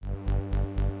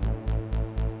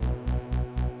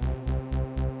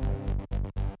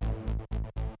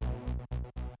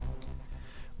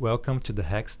Welcome to the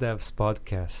Hex Devs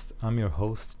podcast. I'm your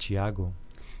host, Thiago.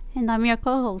 And I'm your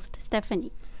co-host,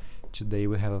 Stephanie. Today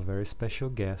we have a very special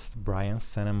guest, Brian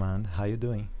Amand. How you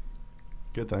doing?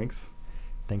 Good, thanks.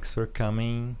 Thanks for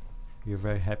coming. We're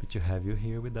very happy to have you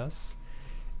here with us.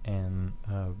 And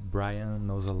Brian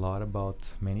knows a lot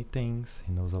about many things.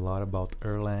 He knows a lot about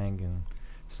Erlang and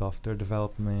software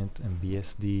development and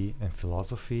BSD and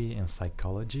philosophy and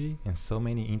psychology and so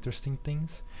many interesting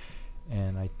things.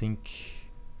 And I think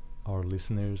our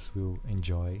listeners will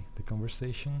enjoy the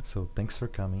conversation. So thanks for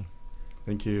coming.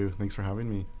 Thank you. Thanks for having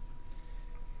me.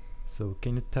 So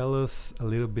can you tell us a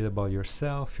little bit about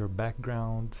yourself, your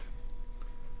background?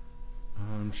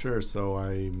 Sure. So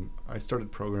I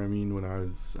started programming when I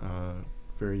was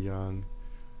very young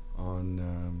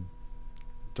on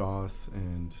DOS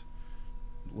and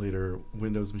later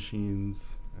Windows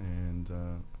machines, and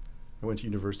I went to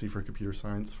university for computer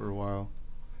science for a while.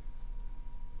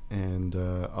 And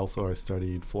also I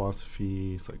studied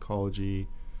philosophy, psychology.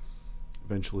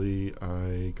 Eventually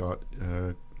I got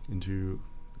into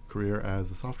a career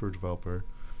as a software developer.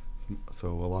 So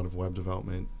a lot of web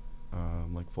development,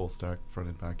 like full stack, front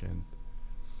end, back end.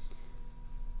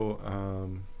 So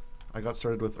I got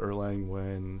started with Erlang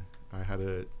when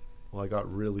I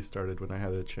got really started when I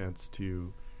had a chance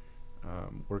to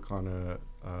work on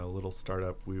a little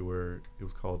startup. It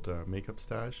was called Makeup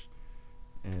Stash.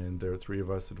 And there were three of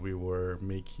us, and we were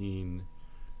making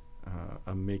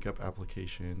a makeup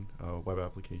application, a web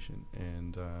application,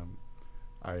 and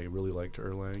I really liked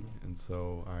Erlang, and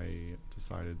so I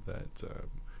decided that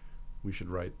we should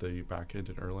write the backend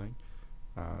in Erlang.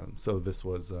 So this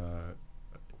was the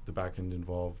backend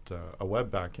involved a web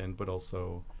backend, but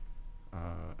also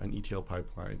an ETL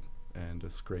pipeline and a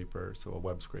scraper, so a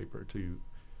web scraper to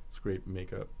scrape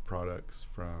makeup products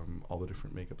from all the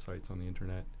different makeup sites on the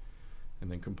internet, and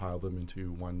then compile them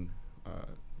into one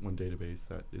database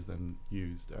that is then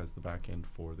used as the backend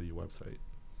for the website.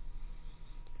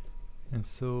 And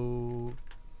so,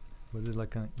 was it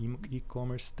like an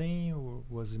e-commerce thing, or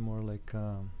was it more like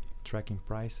tracking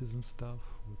prices and stuff?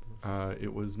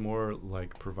 It was more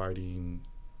like providing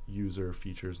user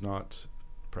features, not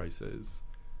prices.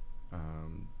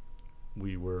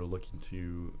 We were looking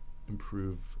to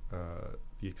improve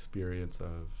the experience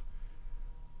of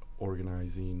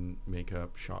organizing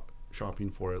makeup, shopping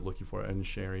for it, looking for it, and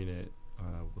sharing it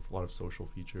with a lot of social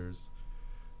features,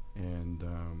 and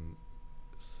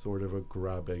sort of a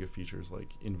grab bag of features like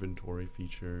inventory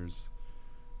features,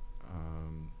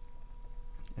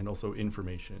 and also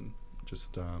information.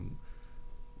 Just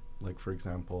like, for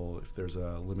example, if there's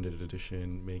a limited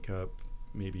edition makeup,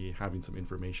 maybe having some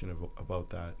information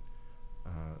about that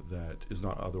that is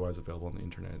not otherwise available on the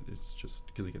internet. It's just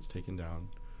because it gets taken down.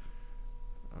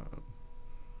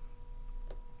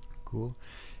 Cool.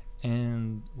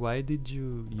 And why did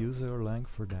you use Erlang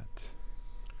for that?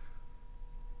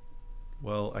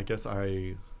 Well, I guess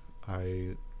I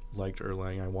liked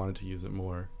Erlang. I wanted to use it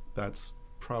more. That's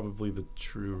probably the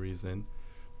true reason.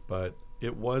 But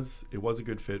it was a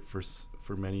good fit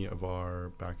for many of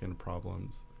our backend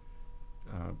problems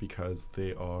because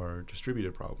they are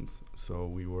distributed problems. So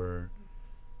we were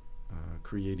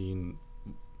creating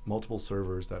multiple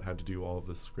servers that had to do all of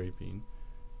this scraping,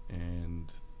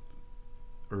 and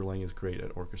Erlang is great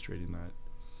at orchestrating that.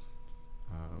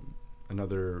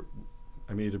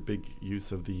 I made a big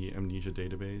use of the Amnesia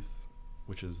database,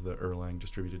 which is the Erlang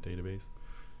distributed database,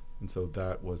 and so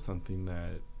that was something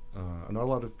that not a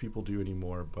lot of people do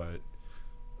anymore, but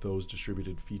those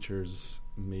distributed features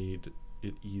made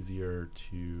it easier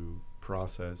to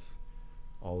process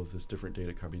all of this different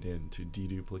data coming in, to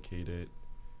deduplicate it,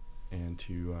 and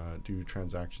to do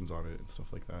transactions on it and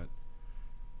stuff like that.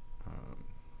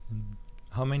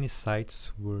 How many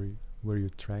sites were you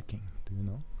tracking? Do you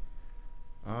know?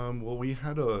 Well, we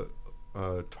had a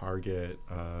target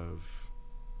of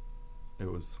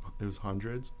it was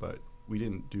hundreds, but we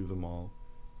didn't do them all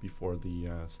before the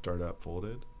startup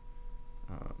folded.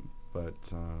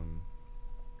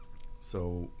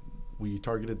 So we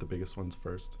targeted the biggest ones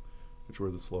first, which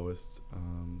were the slowest.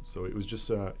 So it was just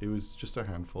a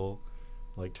handful,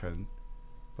 like 10,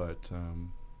 but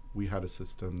we had a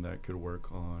system that could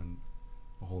work on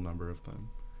a whole number of them,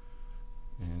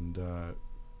 and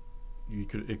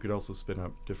it could also spin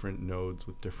up different nodes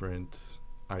with different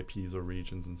IPs or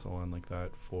regions and so on like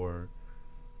that for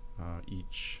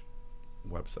each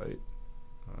website.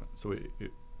 So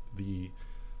the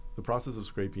process of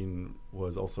scraping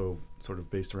was also sort of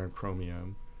based around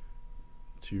Chromium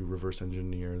to reverse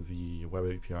engineer the web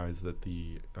APIs that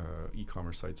the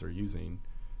e-commerce sites are using,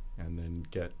 and then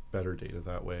get better data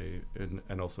that way,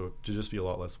 and also to just be a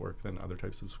lot less work than other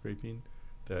types of scraping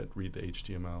that read the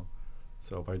HTML.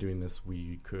 So by doing this,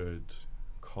 we could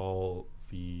call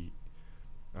the,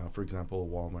 for example,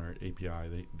 Walmart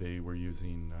API. They were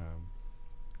using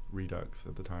Redux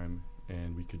at the time,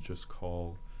 and we could just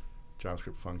call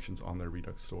JavaScript functions on their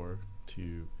Redux store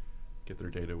to get their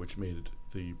data, which made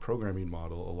the programming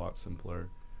model a lot simpler.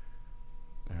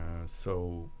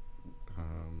 So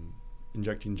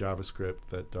injecting JavaScript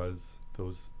that does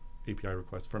those API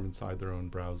requests from inside their own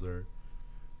browser,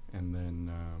 and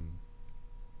then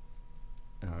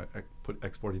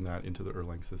exporting that into the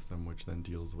Erlang system, which then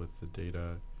deals with the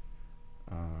data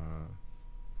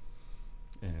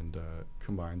and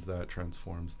combines that,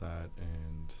 transforms that,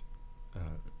 and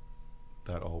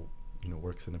that all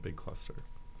works in a big cluster.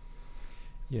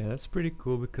 Yeah, that's pretty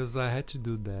cool because I had to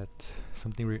do that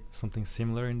something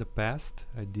similar in the past.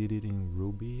 I did it in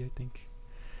Ruby, I think,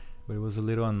 but it was a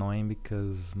little annoying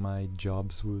because my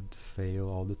jobs would fail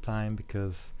all the time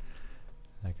because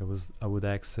I would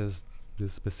access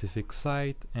this specific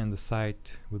site and the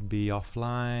site would be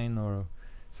offline, or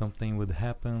something would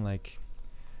happen, like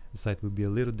the site would be a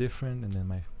little different, and then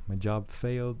my job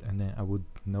failed, and then I would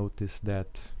notice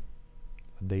that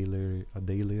a day later,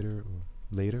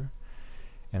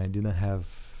 and I didn't have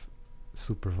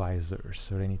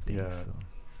supervisors or anything. Yeah.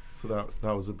 So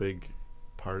that was a big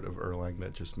part of Erlang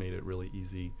that just made it really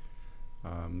easy.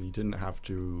 You didn't have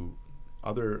to.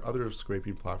 Other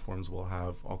scraping platforms will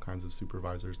have all kinds of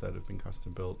supervisors that have been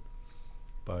custom built,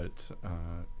 but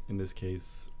in this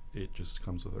case, it just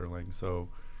comes with Erlang. So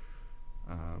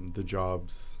the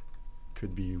jobs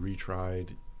could be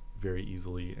retried very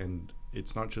easily, and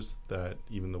it's not just that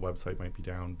even the website might be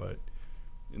down, but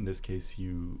in this case,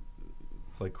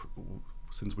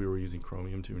 since we were using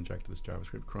Chromium to inject this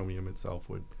JavaScript, Chromium itself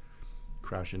would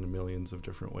crash into millions of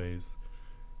different ways.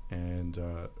 And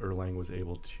Erlang was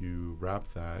able to wrap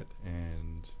that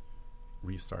and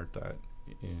restart that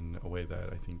in a way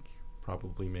that I think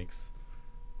probably makes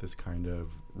this kind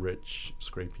of rich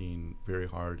scraping very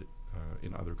hard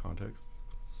in other contexts.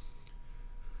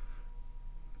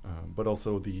 But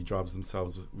also the jobs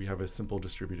themselves, we have a simple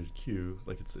distributed queue.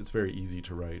 Like it's very easy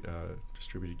to write a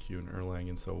distributed queue in Erlang,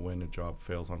 and so when a job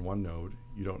fails on one node,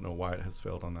 you don't know why it has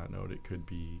failed on that node. It could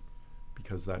be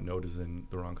because that node is in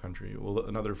the wrong country. Well,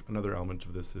 another element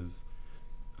of this is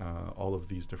all of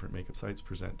these different makeup sites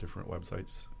present different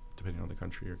websites depending on the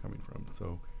country you're coming from.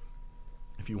 So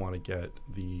if you want to get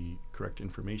the correct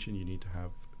information, you need to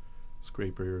have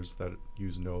scrapers that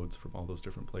use nodes from all those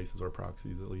different places, or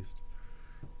proxies at least.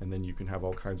 And then you can have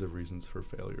all kinds of reasons for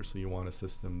failure. So you want a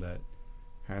system that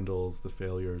handles the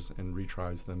failures and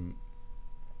retries them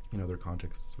in other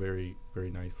contexts very, very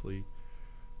nicely.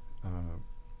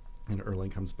 And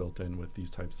Erlang comes built in with these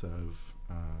types of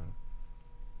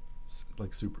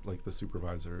like the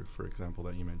supervisor, for example,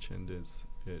 that you mentioned.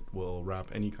 It will wrap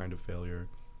any kind of failure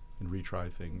and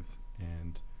retry things,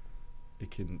 and you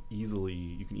can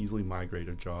easily migrate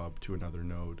a job to another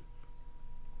node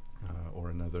or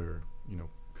another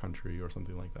country or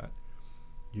something like that.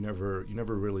 You never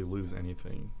really lose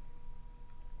anything.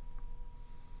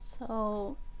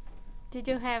 So, did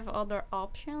you have other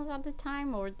options at the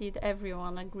time, or did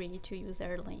everyone agree to use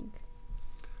Erlang?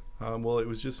 Well, it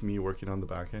was just me working on the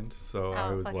back end, so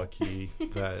I was lucky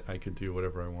that I could do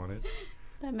whatever I wanted.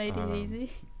 That made it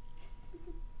easy.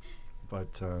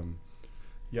 But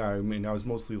yeah, I mean, I was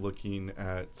mostly looking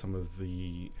at some of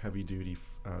the heavy-duty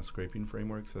scraping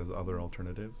frameworks as other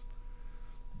alternatives.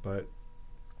 But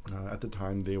at the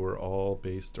time, they were all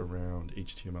based around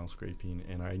HTML scraping,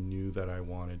 and I knew that I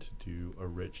wanted to do a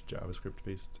rich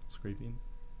JavaScript-based scraping.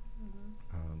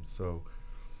 Mm-hmm. So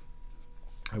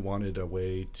I wanted a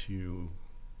way to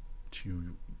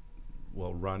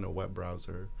run a web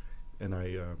browser, and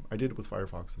I did it with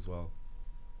Firefox as well.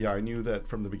 Yeah, I knew that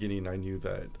from the beginning. I knew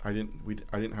that I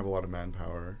didn't have a lot of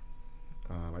manpower.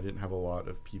 I didn't have a lot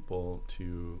of people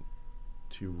to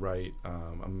write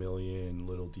a million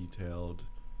little detailed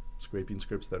scraping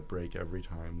scripts that break every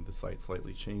time the site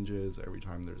slightly changes, every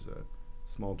time there's a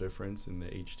small difference in the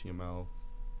HTML.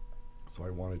 So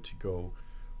I wanted to go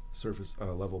surface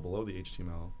level below the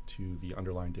HTML to the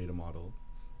underlying data model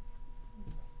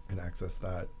and access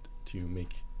that to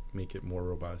make it more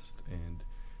robust and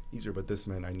easier. But this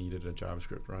meant I needed a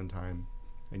JavaScript runtime.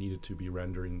 I needed to be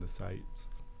rendering the sites.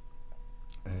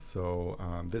 And so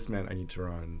this meant I need to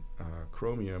run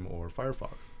Chromium or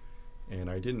Firefox. And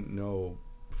I didn't know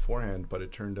beforehand, but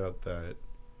it turned out that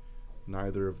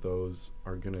neither of those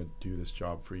are going to do this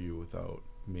job for you without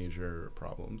major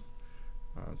problems.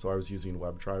 So I was using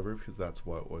WebDriver because that's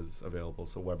what was available.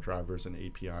 So WebDriver is an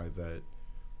API that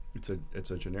it's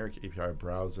a generic API,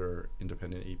 browser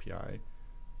independent API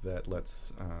that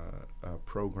lets a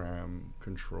program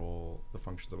control the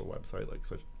functions of a website, like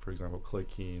such, for example,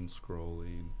 clicking,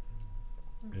 scrolling,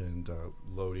 and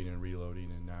loading and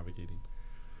reloading and navigating.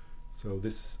 So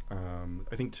this,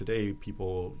 I think today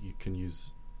you can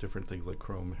use different things like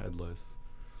Chrome headless,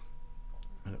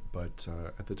 but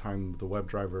at the time the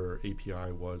WebDriver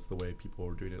API was the way people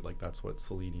were doing it. Like that's what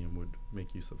Selenium would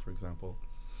make use of, for example.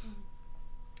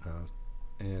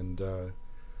 And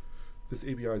this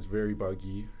API is very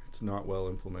buggy. It's not well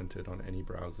implemented on any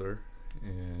browser,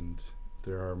 and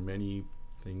there are many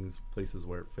places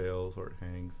where it fails or it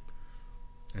hangs.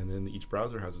 And then each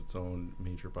browser has its own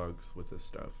major bugs with this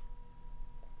stuff.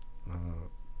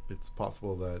 It's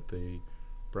possible that the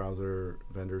browser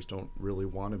vendors don't really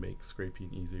want to make scraping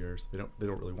easier, so they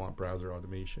don't really want browser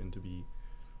automation to be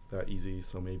that easy.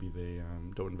 So maybe they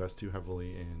don't invest too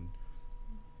heavily in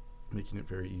making it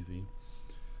very easy.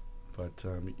 But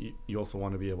you also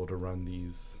want to be able to run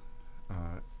these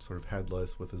sort of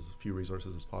headless with as few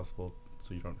resources as possible,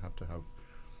 so you don't have to have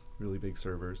really big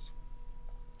servers.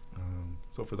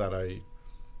 So for that, I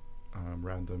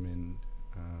ran them in.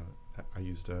 I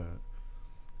used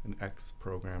an X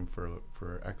program for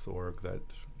Xorg that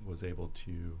was able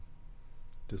to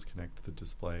disconnect the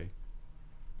display.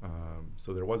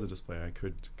 So there was a display. I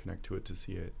could connect to it to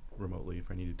see it remotely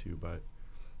if I needed to, but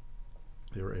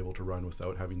they were able to run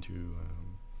without having to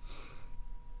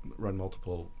run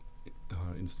multiple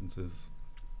instances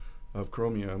of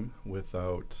Chromium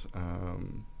without,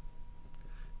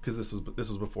 because this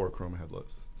was before Chrome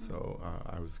headless. So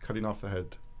I was cutting off the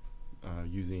head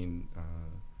using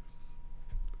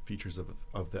features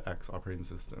of the X operating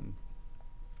system.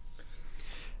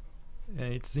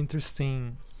 It's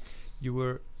interesting. You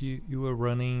were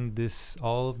running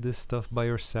all of this stuff by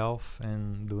yourself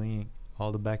and doing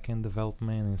all the backend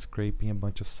development and scraping a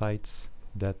bunch of sites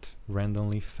that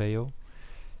randomly fail.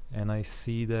 And I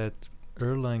see that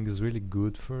Erlang is really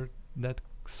good for that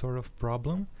sort of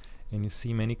problem. And you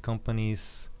see many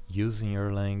companies using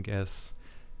Erlang as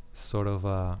sort of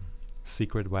a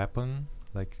secret weapon,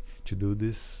 like to do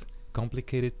these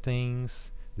complicated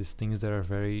things, these things that are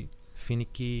very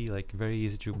finicky, like very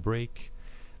easy to break,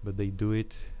 but they do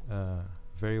it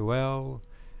very well,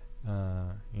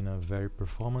 in a very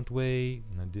performant way,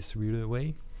 in a distributed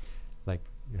way. Like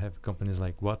you have companies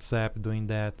like WhatsApp doing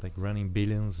that, like running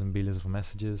billions and billions of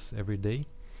messages every day.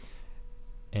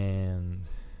 And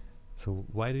so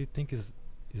why do you think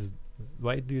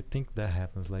why do you think that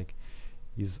happens? Like,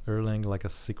 is Erlang like a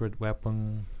secret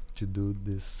weapon to do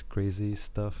this crazy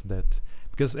stuff? That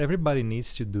because everybody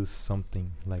needs to do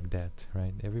something like that,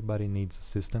 right? Everybody needs a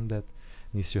system that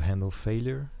needs to handle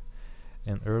failure,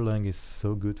 and Erlang is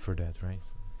so good for that, right?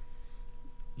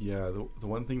 Yeah, the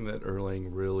one thing that Erlang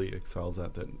really excels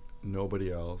at that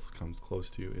nobody else comes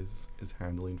close to is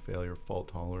handling failure, fault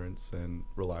tolerance, and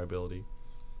reliability.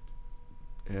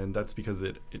 And that's because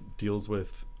it deals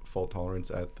with fault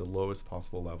tolerance at the lowest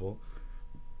possible level,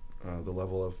 the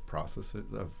level of processes,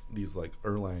 of these like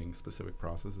Erlang specific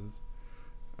processes.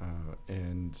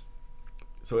 And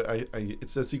so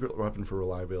it's a secret weapon for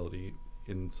reliability.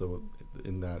 In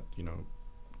that,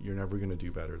 you're never going to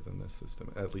do better than this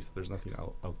system. At least there's nothing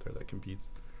out there that competes.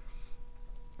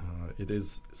 It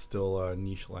is still a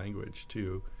niche language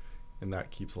too, and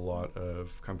that keeps a lot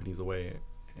of companies away.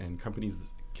 And companies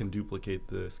can duplicate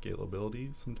the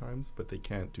scalability sometimes, but they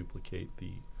can't duplicate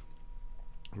the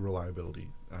reliability,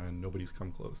 and nobody's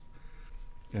come close.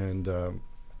 And the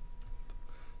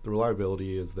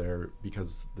reliability is there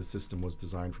because the system was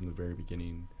designed from the very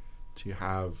beginning to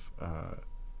have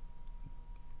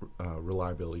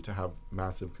reliability, to have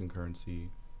massive concurrency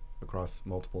across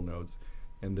multiple nodes,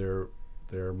 and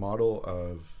their model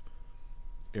of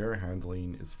error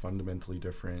handling is fundamentally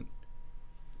different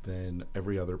than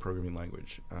every other programming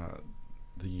language.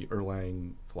 The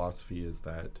Erlang philosophy is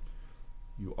that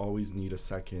you always need a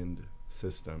second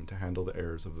system to handle the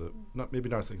errors of maybe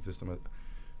not a second system.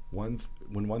 When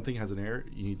one thing has an error,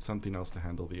 you need something else to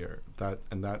handle the error.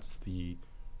 That's the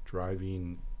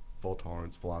driving fault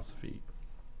tolerance philosophy.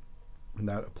 And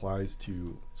that applies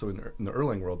to, in the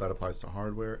Erlang world, that applies to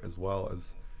hardware as well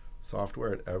as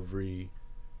software at every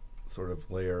sort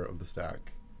of layer of the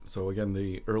stack. So again,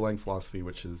 the Erlang philosophy,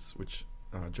 which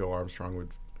Joe Armstrong would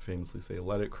famously say,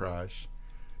 let it crash,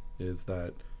 is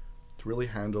that to really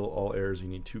handle all errors, you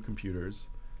need two computers.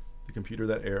 The computer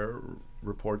that error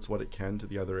reports what it can to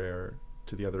the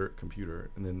other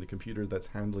computer, and then the computer that's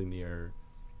handling the error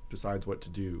decides what to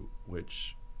do,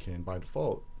 which can by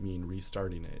default mean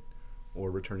restarting it or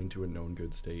returning to a known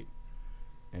good state.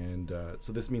 And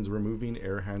so this means removing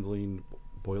error handling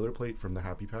boilerplate from the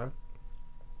happy path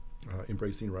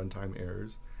embracing runtime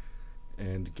errors,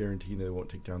 and guaranteeing that it won't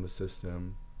take down the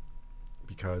system,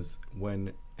 because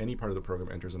when any part of the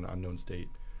program enters an unknown state,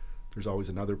 there's always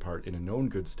another part in a known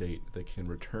good state that can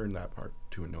return that part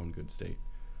to a known good state,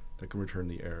 that can return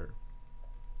the error.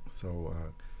 So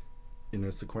in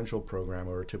a sequential program,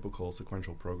 or a typical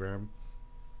sequential program,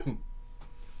 you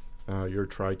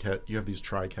have these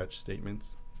try-catch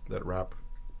statements that wrap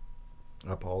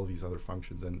up all of these other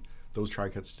functions, and those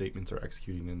try-catch statements are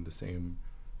executing in the same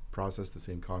process, the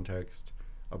same context.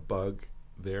 A bug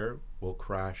there will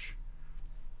crash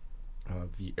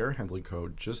the error handling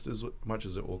code just as much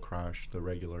as it will crash the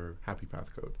regular happy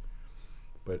path code.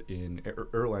 But in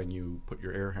Erlang, you put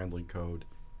your error handling code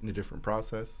in a different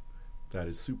process that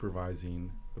is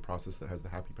supervising the process that has the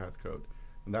happy path code.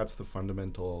 And that's the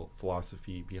fundamental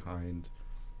philosophy behind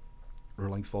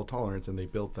Erlang's fault tolerance, and they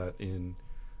built that in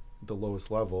the lowest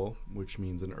level, which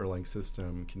means an Erlang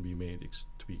system can be made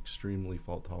to be extremely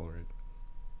fault tolerant.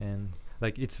 And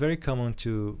like, it's very common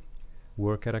to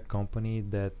work at a company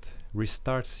that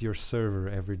restarts your server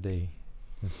every day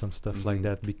and some stuff like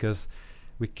that, because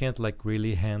we can't like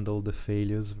really handle the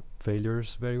failures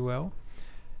very well,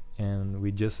 and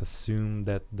we just assume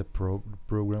that the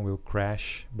program will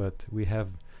crash, but we have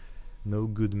no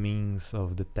good means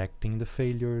of detecting the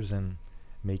failures and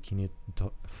making it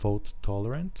fault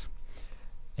tolerant.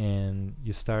 And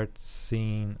you start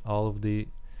seeing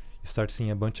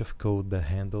a bunch of code that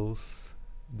handles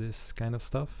this kind of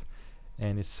stuff,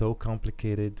 and it's so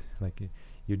complicated, like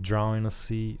you're drawing a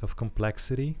sea of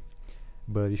complexity.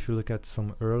 But if you look at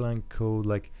some Erlang code,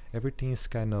 like everything is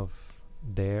kind of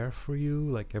there for you,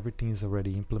 like everything is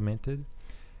already implemented.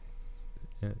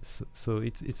 So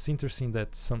it's interesting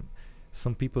that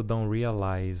some people don't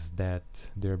realize that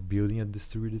they're building a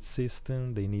distributed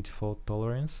system, they need fault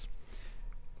tolerance,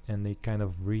 and they kind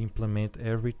of re-implement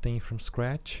everything from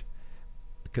scratch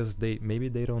because maybe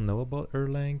they don't know about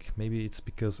Erlang. Maybe it's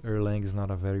because Erlang is not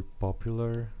a very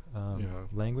popular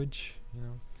language, you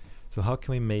know. So how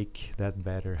can we make that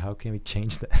better? How can we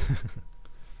change that?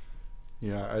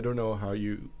 Yeah, I don't know how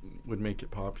you would make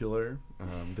it popular.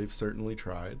 They've certainly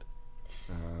tried.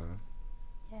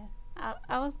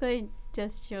 I was going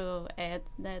just to add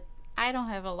that I don't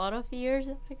have a lot of years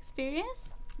of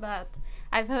experience, but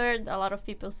I've heard a lot of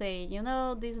people say,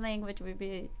 this language will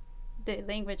be the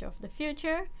language of the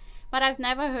future. But I've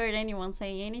never heard anyone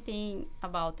say anything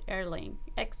about Erlang,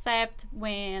 except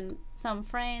when some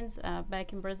friends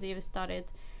back in Brazil started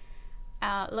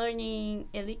learning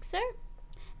Elixir.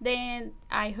 Then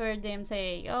I heard them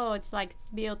say, it's like it's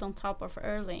built on top of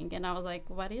Erlang. And I was like,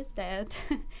 what is that?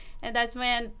 And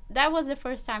that was the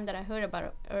first time that I heard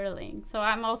about Erlang. So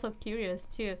I'm also curious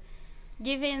too,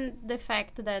 given the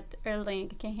fact that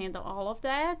Erlang can handle all of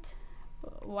that,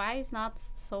 why is not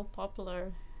so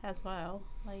popular as well?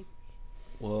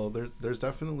 Well, there's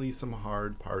definitely some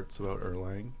hard parts about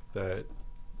Erlang that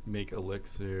make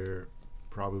Elixir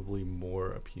probably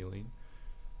more appealing.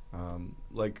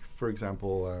 Like, for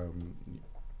example,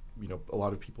 a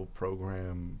lot of people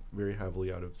program very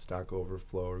heavily out of Stack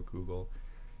Overflow or Google,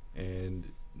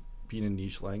 and being a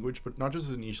niche language, but not just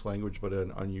a niche language, but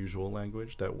an unusual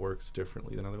language that works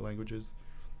differently than other languages,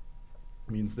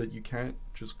 means that you can't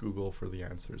just Google for the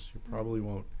answers. You probably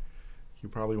won't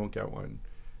get one.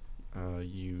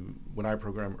 When I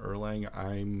program Erlang,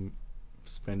 I'm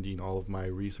spending all of my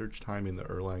research time in the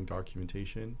Erlang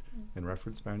documentation and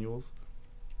reference manuals,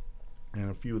 and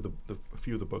a few of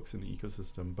the books in the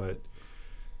ecosystem. But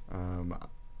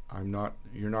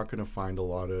you're not going to find a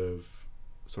lot of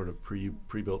sort of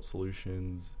pre-built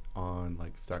solutions on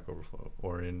like Stack Overflow,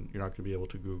 or you're not going to be able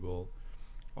to Google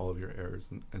all of your errors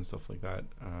and stuff like that.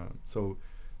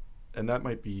 And that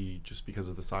might be just because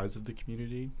of the size of the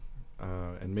community.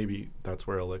 And maybe that's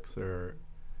where Elixir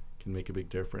can make a big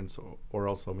difference, or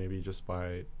also maybe just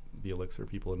by the Elixir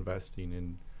people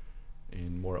investing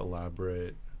in more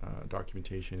elaborate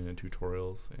documentation and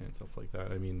tutorials and stuff like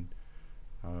that. I mean,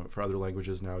 for other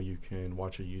languages now, you can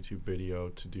watch a YouTube video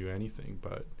to do anything,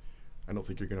 but I don't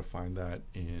think you're going to find that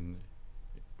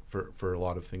for a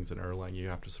lot of things in Erlang. You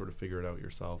have to sort of figure it out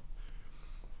yourself.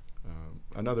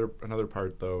 Another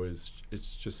part though is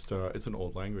it's an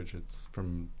old language. It's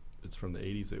from the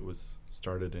 80s. It was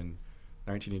started in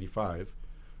 1985.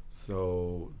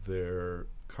 So they're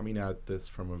coming at this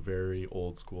from a very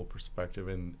old school perspective,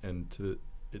 and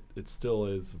it still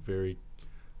is very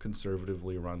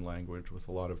conservatively run language with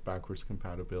a lot of backwards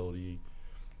compatibility,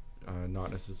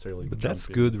 not necessarily. But that's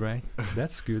good, right?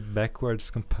 That's good. Backwards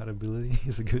compatibility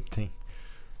is a good thing.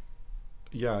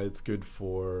 Yeah, it's good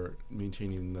for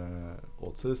maintaining the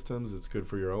old systems. It's good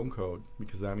for your own code,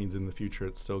 because that means in the future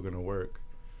it's still going to work.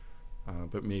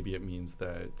 but maybe it means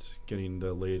that getting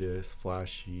the latest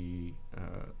flashy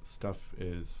stuff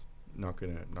is not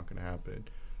gonna happen.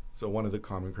 So one of the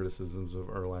common criticisms of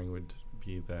Erlang would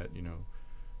be that, you know,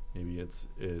 maybe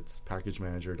its package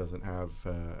manager doesn't have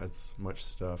as much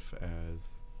stuff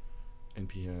as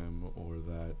npm, or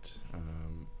that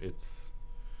its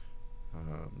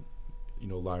you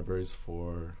know, libraries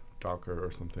for Docker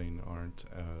or something aren't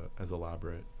as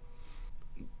elaborate.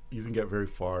 You can get very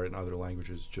far in other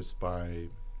languages just by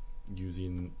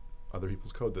using other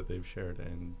people's code that they've shared,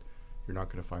 and you're not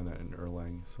going to find that in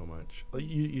Erlang so much. Like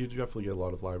you definitely get a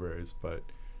lot of libraries, but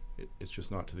it's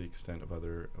just not to the extent of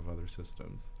other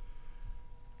systems.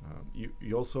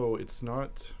 You also, it's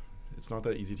not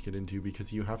that easy to get into,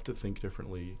 because you have to think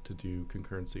differently to do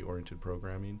concurrency oriented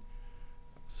programming.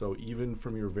 So even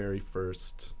from your very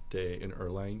first day in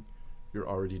Erlang, you're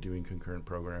already doing concurrent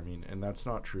programming, and that's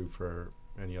not true for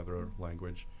any other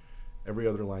language. Every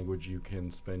other language, you can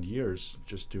spend years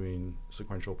just doing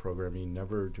sequential programming,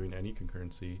 never doing any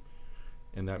concurrency,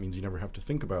 and that means you never have to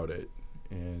think about it.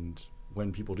 And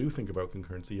when people do think about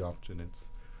concurrency, often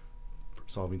it's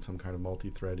solving some kind of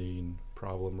multi-threading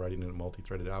problem, writing in a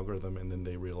multi-threaded algorithm, and then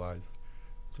they realize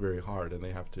it's very hard, and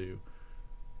they have to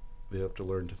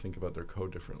learn to think about their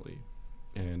code differently.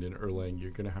 And in Erlang,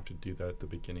 you're going to have to do that at the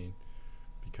beginning,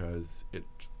 because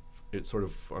it sort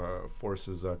of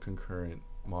forces a concurrent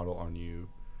model on you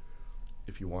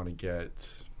if you want to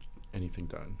get anything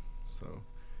done. So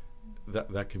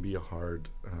that can be a hard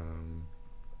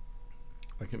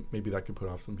that can put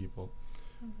off some people.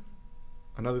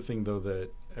 Another thing, though, that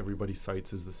everybody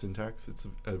cites is the syntax. It's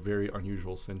a very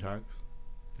unusual syntax.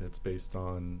 It's based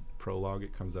on Prolog.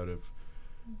 It comes out of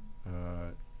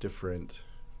different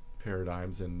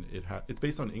paradigms, and it's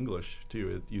based on English too.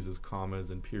 It uses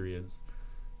commas and periods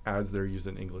as they're used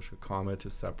in English. A comma to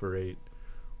separate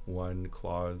one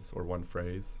clause or one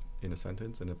phrase in a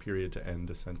sentence, and a period to end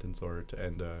a sentence or to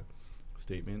end a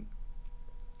statement,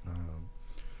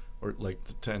 or like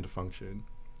to end a function,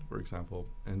 for example.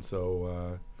 And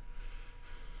so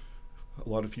a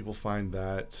lot of people find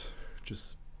that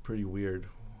just pretty weird.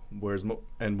 Whereas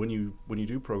and when you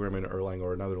do program in Erlang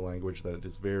or another language that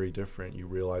is very different, you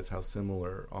realize how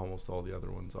similar almost all the other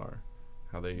ones are,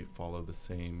 how they follow the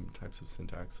same types of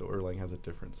syntax. So Erlang has a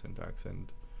different syntax,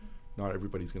 and not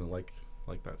everybody's going to like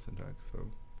that syntax. So,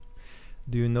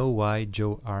 do you know why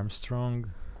Joe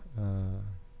Armstrong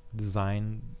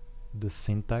designed the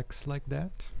syntax like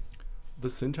that? The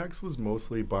syntax was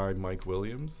mostly by Mike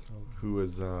Williams, who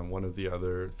was one of the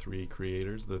other three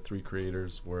creators. The three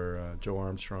creators were Joe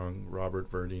Armstrong, Robert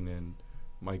Verding, and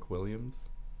Mike Williams.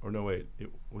 Or no, wait,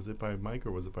 was it by Mike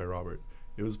or was it by Robert?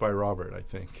 It was by Robert, I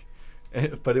think.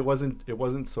 But it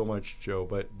wasn't so much Joe.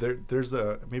 But there's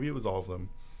maybe it was all of them.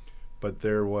 But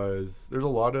there's a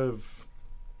lot of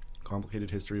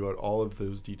complicated history about all of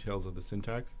those details of the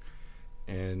syntax,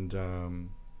 and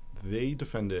they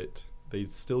defend it. They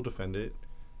still defend it.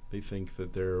 They think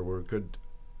that there were good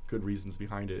reasons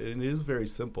behind it, and it is very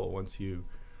simple once you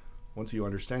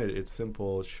understand it. It's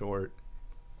simple, it's short.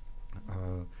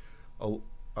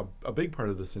 A big part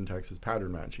of the syntax is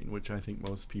pattern matching, which I think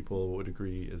most people would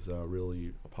agree is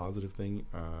really a positive thing.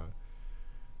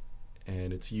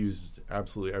 And it's used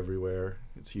absolutely everywhere.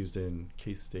 It's used in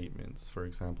case statements, for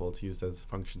example. It's used as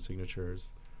function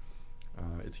signatures.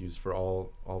 It's used for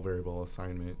all variable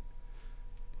assignment.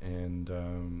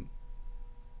 And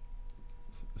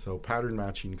so pattern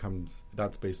matching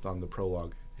that's based on the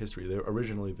Prolog history.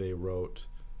 Originally they wrote,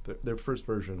 their first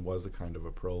version was a kind of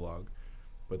a Prolog,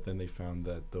 but then they found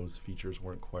that those features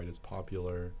weren't quite as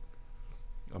popular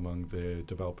among the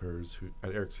developers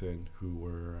at Ericsson who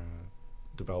were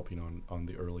developing on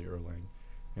the early Erlang.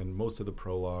 And most of the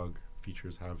Prolog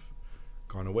features have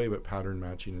gone away, but pattern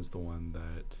matching is the one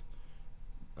that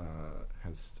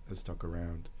has stuck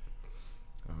around.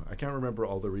 I can't remember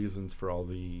all the reasons for all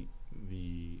the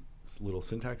little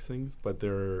syntax things, but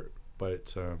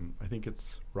I think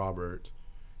it's Robert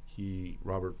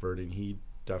Verding. He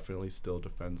definitely still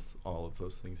defends all of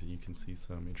those things, and you can see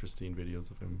some interesting videos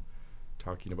of him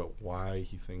talking about why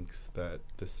he thinks that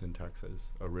this syntax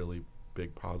is a really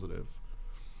big positive.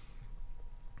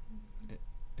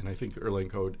 And I think Erlang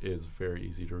code is very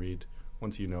easy to read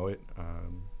once you know it.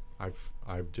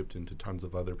 I've dipped into tons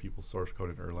of other people's source code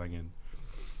in Erlang, and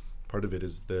part of it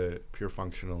is the pure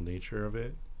functional nature of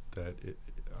it, that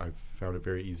I've found it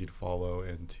very easy to follow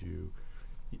and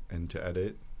to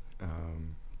edit.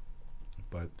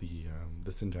 But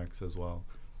the syntax as well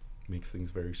makes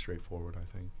things very straightforward, I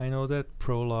think. I know that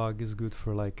Prolog is good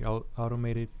for like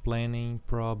automated planning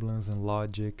problems and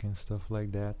logic and stuff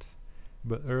like that,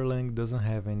 but Erlang doesn't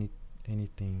have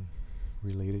anything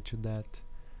related to that.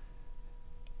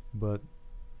 But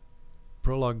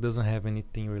Prolog doesn't have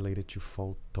anything related to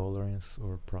fault tolerance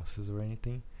or process or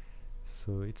anything.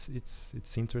 So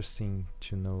it's interesting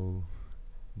to know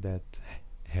that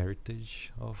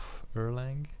heritage of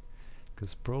Erlang,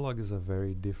 because Prolog is a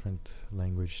very different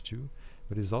language too,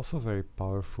 but it's also very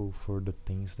powerful for the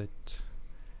things that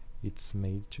it's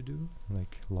made to do,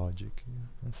 like logic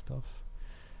and stuff.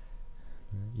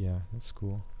 Yeah, that's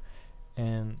cool.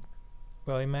 And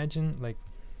well, imagine like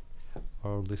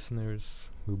our listeners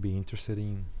will be interested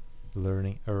in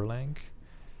learning Erlang,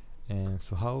 and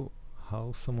so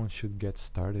how someone should get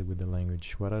started with the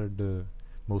language? What are the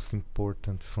most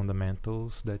important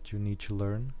fundamentals that you need to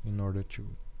learn in order to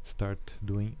start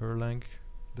doing Erlang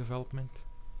development?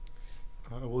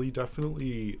 Well, you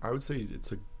definitely, I would say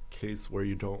it's a case where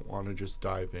you don't want to just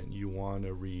dive in. You want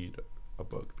to read a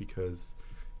book because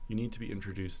you need to be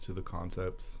introduced to the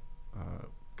concepts,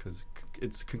 because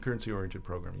it's concurrency-oriented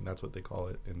programming. That's what they call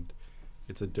it, and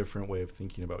it's a different way of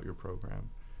thinking about your program.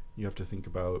 You have to think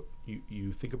about,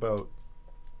 you think about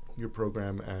your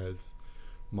program as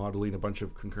modeling a bunch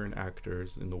of concurrent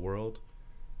actors in the world,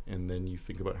 and then you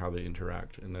think about how they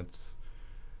interact,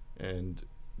 and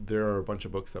there are a bunch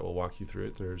of books that will walk you through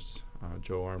it. There's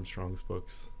Joe Armstrong's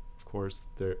books, of course,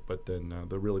 but then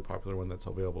the really popular one that's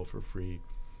available for free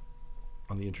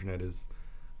on the internet is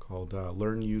called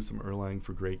Learn You Some Erlang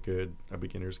for Great Good, A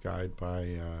Beginner's Guide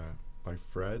by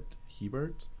Fred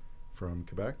Hebert from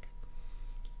Quebec.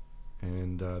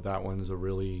 And that one is a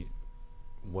really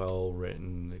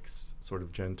well-written, sort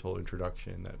of gentle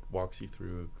introduction that walks you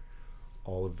through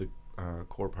all of the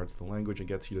core parts of the language and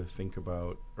gets you to think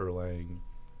about Erlang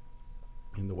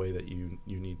in the way that you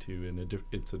need to, and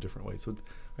it's a different way. So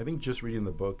I think just reading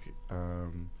the book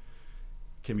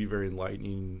can be very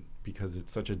enlightening because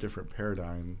it's such a different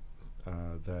paradigm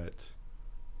that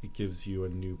it gives you a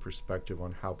new perspective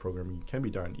on how programming can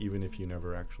be done, even if you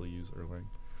never actually use Erlang,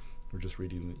 or just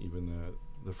reading even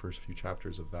the first few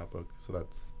chapters of that book. So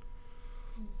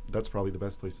that's probably the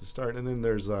best place to start. And then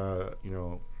there's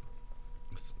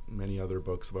many other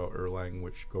books about Erlang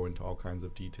which go into all kinds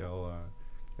of detail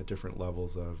at different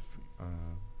levels of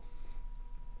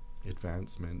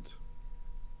advancement,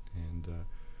 and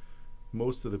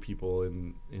most of the people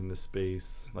in the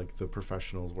space, like the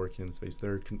professionals working in the space,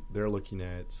 they're looking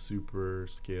at super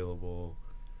scalable,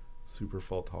 super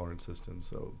fault tolerant systems,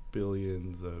 so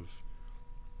billions of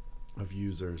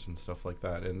users and stuff like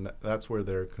that, and that's where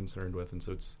they're concerned with. And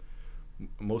so it's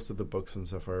most of the books and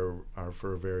stuff are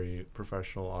for a very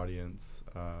professional audience,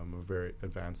 a very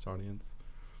advanced audience,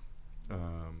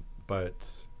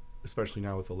 but especially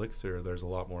now with Elixir, there's a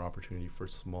lot more opportunity for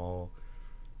small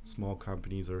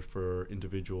companies, or for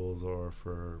individuals, or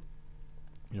for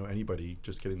anybody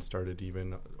just getting started,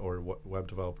 even, or web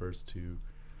developers, to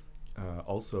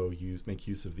also make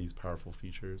use of these powerful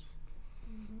features.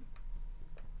 Mm-hmm.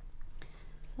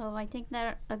 So I think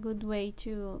that a good way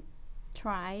to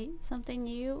try something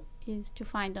new is to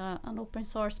find an open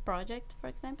source project, for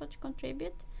example, to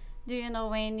contribute. Do you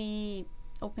know any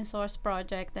open source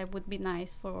project that would be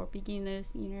nice for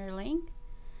beginners in Erlang?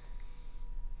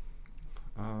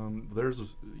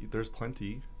 There's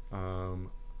plenty. I'm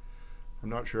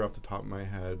not sure off the top of my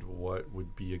head what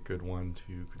would be a good one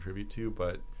to contribute to,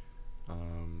 but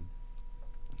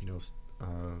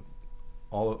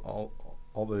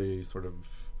all the sort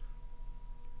of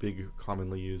big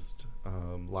commonly used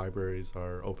libraries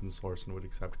are open source and would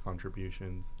accept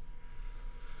contributions.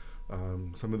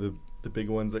 Some of the big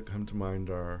ones that come to mind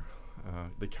are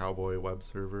the Cowboy web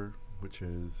server, which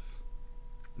is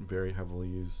very heavily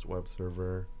used web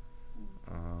server.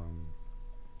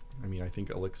 I think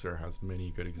Elixir has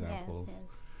many good examples.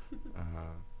 Yes.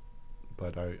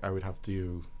 But I would have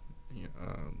to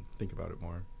think about it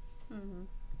more. Mm-hmm.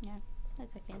 Yeah,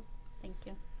 that's okay. Thank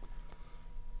you.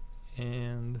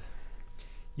 And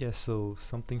yeah, so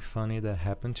something funny that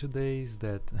happened today is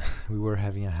that we were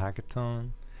having a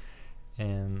hackathon,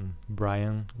 and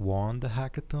Brian won the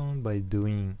hackathon by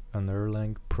doing an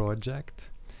Erlang project.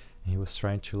 He was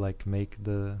trying to make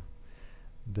the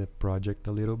project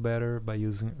a little better by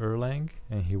using Erlang,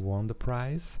 and he won the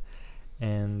prize.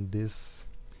 And this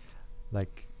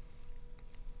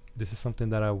is something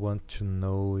that I want to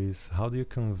know, is how do you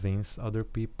convince other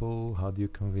people, how do you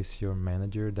convince your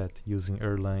manager that using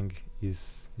Erlang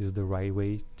is the right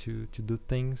way to do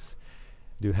things?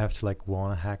 Do you have to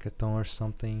won a hackathon or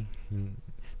something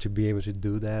to be able to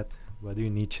do that? What do you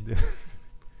need to do?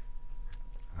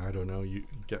 I don't know. You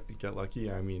get lucky.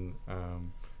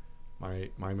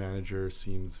 My manager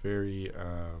seems very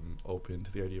open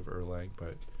to the idea of Erlang,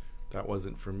 but that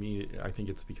wasn't for me. I think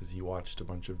it's because he watched a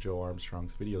bunch of Joe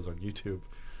Armstrong's videos on YouTube.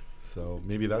 So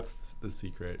maybe that's the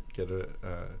secret. Get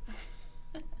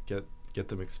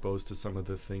them exposed to some of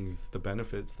the things, the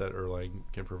benefits that Erlang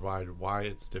can provide, why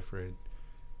it's different,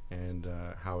 and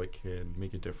how it can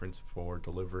make a difference for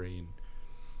delivering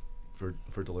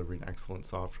excellent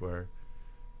software.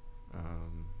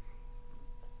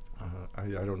 I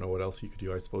don't know what else you could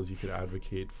do. I suppose you could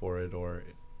advocate for it or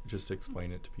just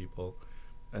explain it to people.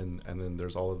 And then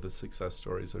there's all of the success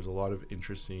stories. There's a lot of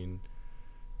interesting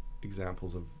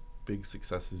examples of big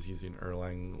successes using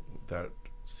Erlang that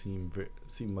seem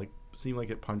like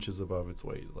it punches above its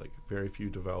weight. Like very few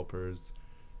developers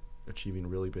achieving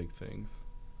really big things,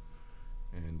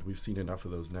 and we've seen enough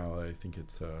of those now. I think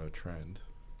it's a trend.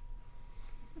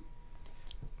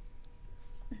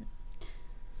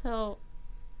 So,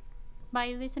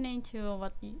 by listening to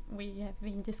what we have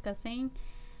been discussing,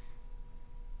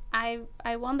 I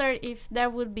wonder if there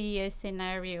would be a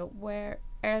scenario where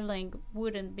Erlang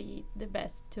wouldn't be the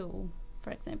best tool.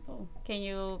 For example, can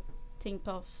you think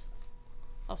of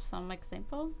some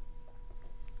example?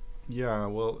 Yeah,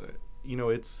 well,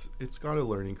 it's got a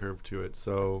learning curve to it.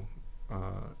 So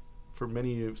for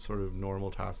many sort of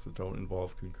normal tasks that don't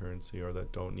involve concurrency or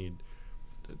that don't need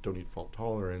fault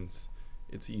tolerance,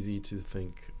 it's easy to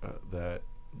think that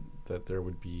there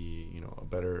would be a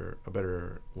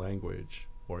better language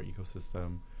or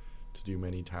ecosystem to do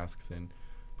many tasks in.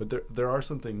 But there are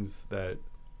some things that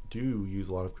do use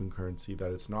a lot of concurrency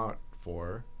that it's not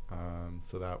for.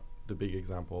 So that the big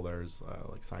example there is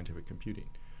like scientific computing,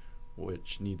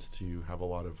 which needs to have a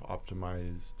lot of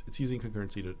optimized. It's using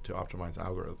concurrency to optimize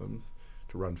algorithms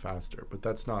to run faster, but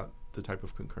that's not the type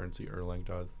of concurrency Erlang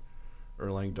does.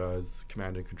 Erlang does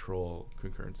command and control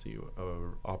concurrency,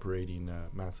 operating a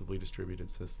massively distributed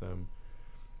system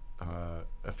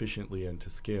efficiently and to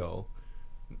scale,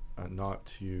 not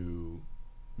to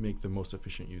make the most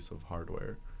efficient use of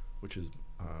hardware, which is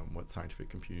what scientific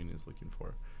computing is looking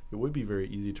for. It would be very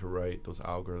easy to write those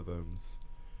algorithms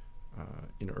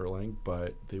in Erlang,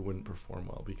 but they wouldn't perform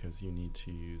well because you need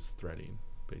to use threading,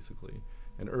 basically.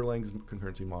 And Erlang's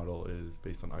concurrency model is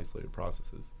based on isolated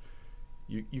processes.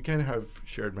 You can have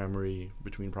shared memory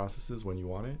between processes when you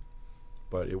want it,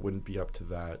 but it wouldn't be up to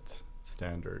that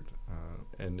standard.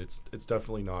 And it's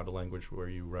definitely not a language where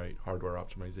you write hardware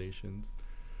optimizations,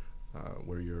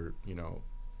 where you're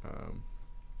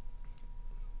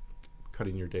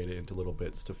cutting your data into little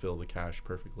bits to fill the cache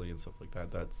perfectly and stuff like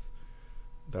that.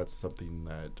 That's something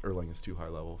that Erlang is too high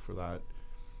level for that,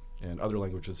 and other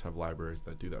languages have libraries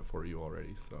that do that for you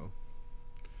already. So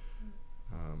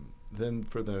then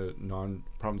for the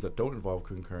problems that don't involve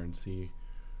concurrency,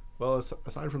 well,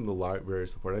 aside from the library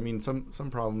support, I mean,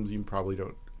 some problems you probably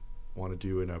don't want to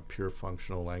do in a pure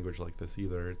functional language like this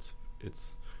either.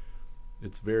 It's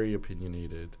very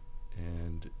opinionated,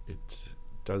 and it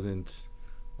doesn't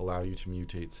allow you to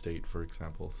mutate state, for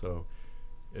example. So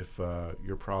if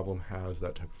your problem has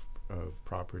that type of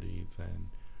property, then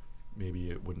maybe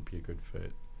it wouldn't be a good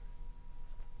fit.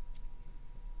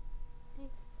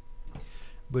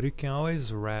 But you can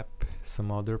always wrap some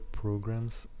other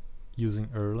programs using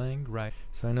Erlang, right?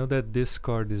 So I know that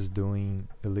Discord is doing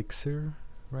Elixir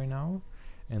right now,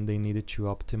 and they needed to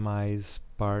optimize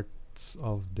parts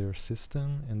of their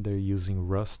system, and they're using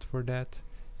Rust for that.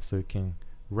 So you can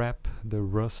wrap the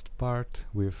Rust part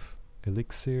with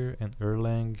Elixir and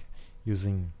Erlang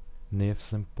using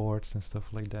nifs and ports and stuff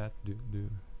like that. Do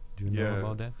you know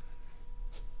about that?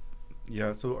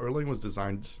 Yeah, so Erlang was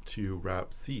designed to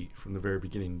wrap C from the very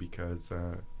beginning because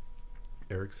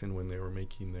Ericsson, when they were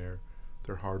making their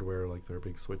hardware, like their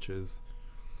big switches,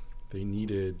 they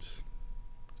needed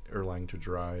Erlang to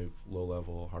drive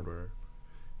low-level hardware.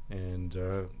 And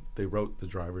they wrote the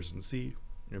drivers in C,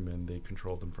 and then they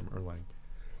controlled them from Erlang.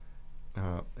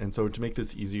 And so to make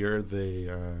this easier, they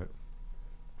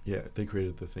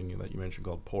created the thing that you mentioned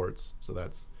called ports. So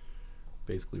that's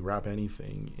basically wrap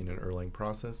anything in an Erlang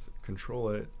process, control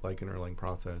it like an Erlang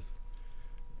process,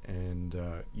 and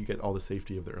you get all the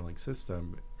safety of the Erlang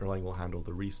system. Erlang will handle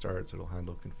the restarts, it'll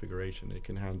handle configuration, it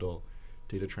can handle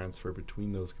data transfer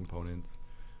between those components,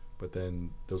 but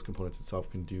then those components itself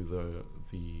can do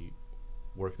the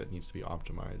work that needs to be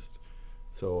optimized.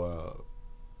 So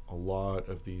a lot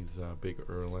of these big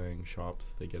Erlang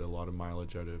shops, they get a lot of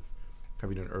mileage out of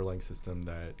having an Erlang system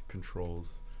that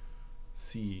controls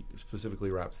C,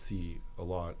 specifically wraps C a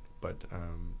lot, but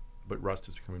Rust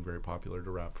is becoming very popular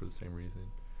to wrap for the same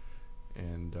reason.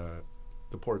 And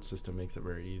the port system makes it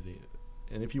very easy.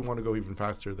 And if you want to go even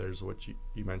faster, there's what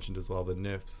you mentioned as well, the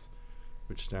nifs,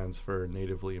 which stands for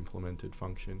natively implemented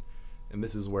function. And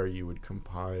this is where you would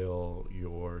compile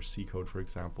your C code, for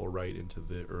example, right into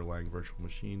the Erlang virtual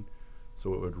machine,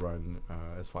 so it would run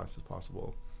as fast as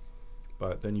possible.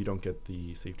 But then you don't get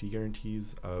the safety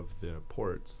guarantees of the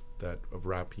ports of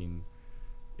wrapping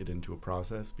it into a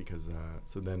process, because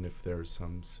so then if there's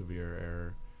some severe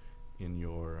error in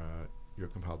your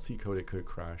compiled C code, it could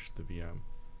crash the VM.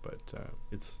 But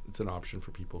it's an option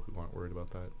for people who aren't worried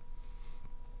about that.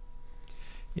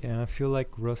 Yeah, I feel like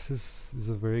Rust is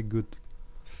a very good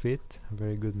fit, a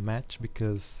very good match,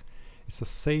 because it's a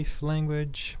safe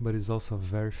language, but it's also a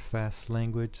very fast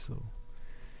language. So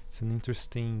it's an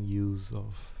interesting use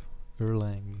of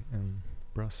Erlang and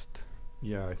Rust.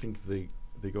 Yeah, I think they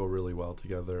go really well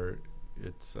together.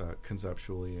 It's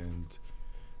conceptually, and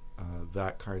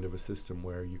that kind of a system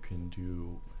where you can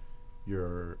do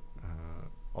your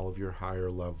all of your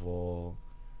higher level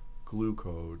glue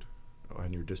code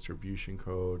and your distribution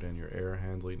code and your error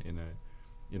handling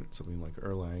in something like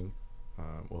Erlang,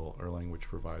 Erlang, which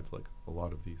provides like a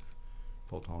lot of these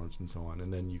fault tolerance and so on,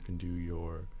 and then you can do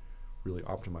your really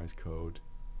optimized code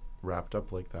wrapped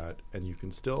up like that, and you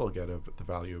can still get the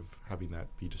value of having that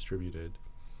be distributed,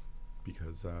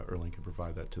 because Erlang can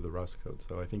provide that to the Rust code.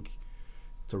 So I think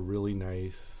it's a really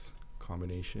nice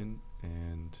combination,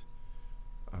 and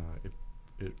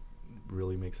it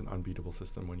really makes an unbeatable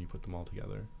system when you put them all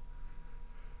together.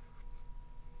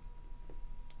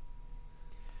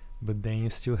 But then you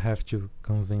still have to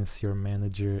convince your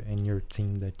manager and your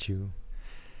team that you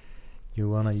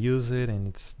wanna use it and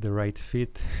it's the right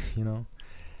fit, you know.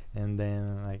 And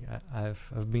then like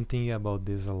I've been thinking about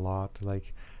this a lot.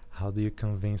 Like, how do you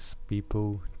convince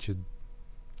people to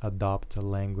adopt a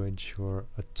language or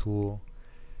a tool?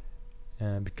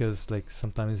 Because like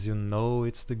sometimes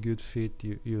it's the good fit.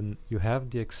 You have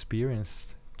the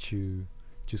experience to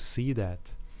see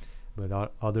that,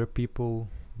 but other people,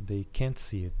 they can't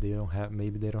see it. They don't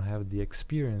have the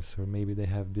experience, or maybe they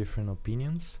have different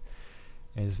opinions,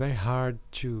 and it's very hard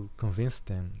to convince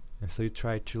them. And so you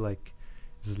try to like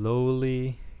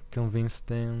slowly convince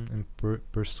them and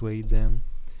persuade them,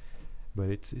 but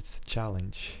it's a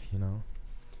challenge, you know.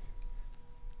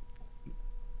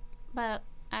 But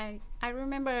I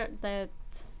remember that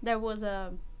there was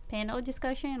a panel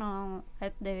discussion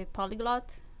at the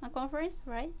Polyglot conference,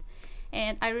 right?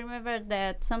 And I remember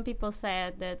that some people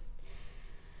said that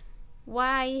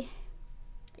why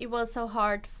it was so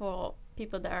hard for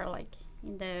people that are like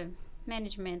in the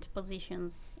management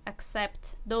positions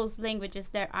accept those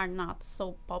languages that are not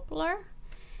so popular.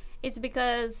 It's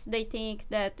because they think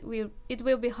that it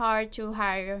will be hard to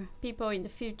hire people in the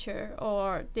future,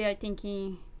 or they are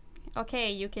thinking,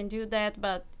 okay, you can do that,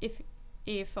 but if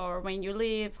or when you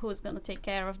leave, who's going to take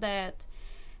care of that?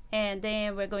 And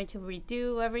then we're going to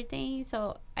redo everything.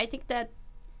 So I think that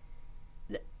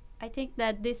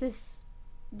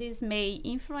this may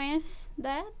influence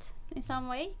that in some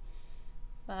way,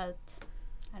 but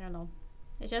I don't know.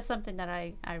 It's just something that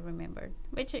I remembered,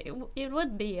 which it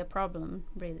would be a problem,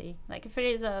 really. Like if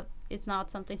it's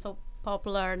not something so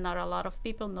popular, not a lot of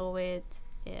people know it,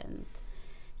 and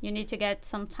you need to get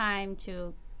some time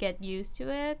to get used to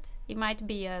it. It might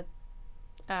be a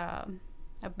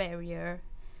barrier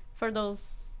for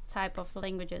those type of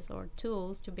languages or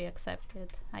tools to be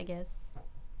accepted, I guess.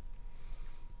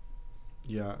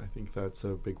 Yeah, I think that's a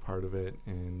big part of it,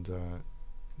 and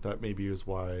that maybe is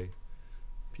why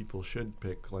people should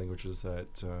pick languages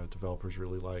that developers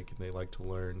really like and they like to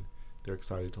learn. They're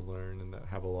excited to learn, and that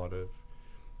have a lot of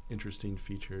interesting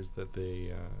features that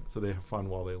they so they have fun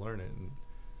while they learn it, and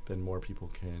then more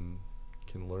people can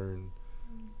learn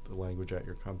the language at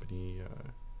your company.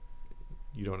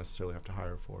 You don't necessarily have to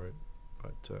hire for it,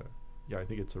 but yeah, I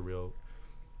think it's a real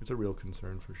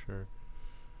concern for sure.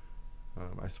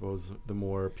 I suppose the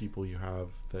more people you have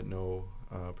that know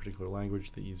a particular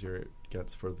language, the easier it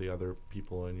gets for the other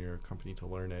people in your company to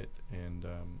learn it. And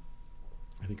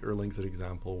I think Erlang's an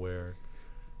example where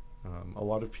a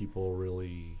lot of people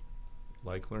really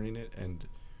like learning it, and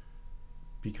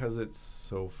because it's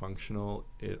so functional,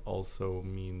 it also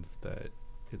means that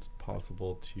it's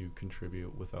possible to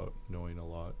contribute without knowing a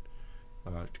lot,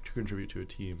 to contribute to a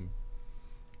team.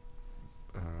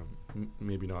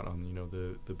 Maybe not on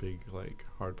the big like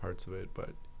hard parts of it, but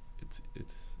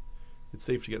it's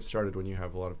safe to get started when you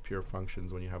have a lot of pure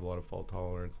functions, when you have a lot of fault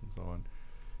tolerance and so on.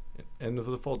 And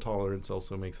the fault tolerance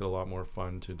also makes it a lot more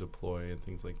fun to deploy and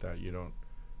things like that. You're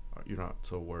not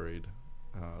so worried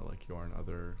like you are in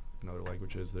other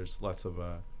languages. There's less of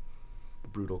a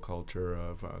brutal culture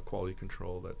of quality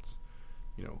control that's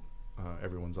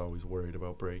everyone's always worried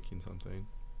about breaking something.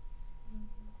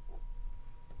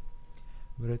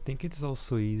 But I think it's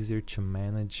also easier to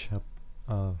manage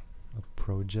a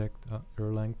project,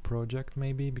 Erlang project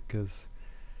maybe, because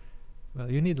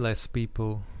well, you need less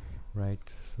people, right?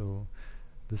 So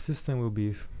the system will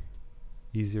be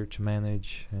easier to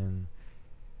manage, and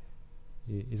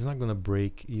it's not gonna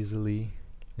break easily.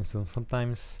 And so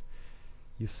sometimes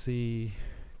you see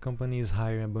companies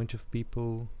hire a bunch of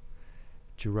people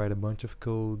to write a bunch of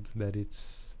code that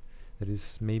is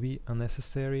maybe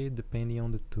unnecessary depending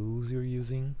on the tools you're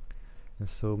using. And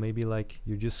so maybe like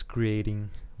you're just creating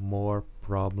more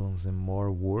problems and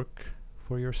more work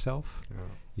for yourself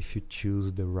if you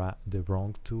choose the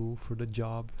wrong tool for the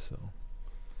job. So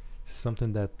it's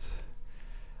something that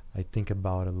I think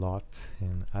about a lot,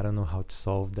 and I don't know how to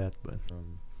solve that, but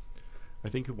I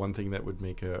think one thing that would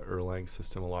make a Erlang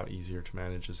system a lot easier to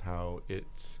manage is how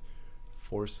it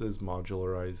forces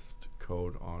modularized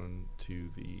code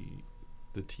onto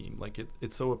the team. Like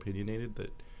it's so opinionated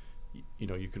that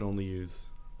you can only use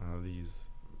these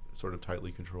sort of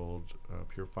tightly controlled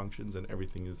pure functions, and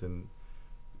everything is in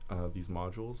these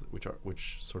modules,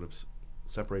 which sort of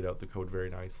separate out the code very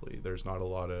nicely. There's not a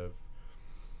lot of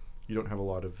you don't have a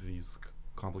lot of these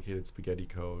complicated spaghetti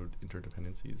code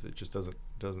interdependencies. It just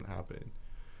doesn't happen,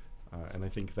 and I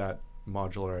think that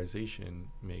modularization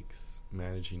makes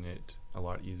managing it a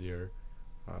lot easier.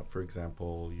 For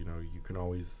example, you can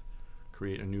always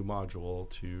create a new module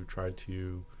to try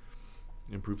to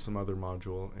improve some other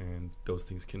module, and those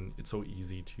things it's so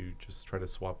easy to just try to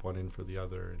swap one in for the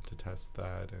other and to test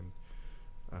that, and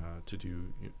to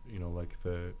do like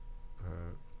the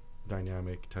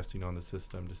dynamic testing on the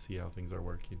system to see how things are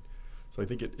working. So I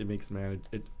think it makes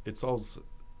it solves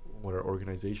what are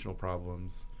organizational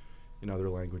problems in other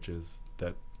languages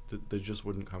that they just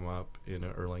wouldn't come up in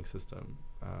an Erlang system,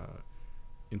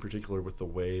 in particular with the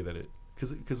way that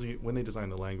because when they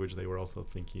designed the language, they were also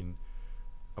thinking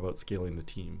about scaling the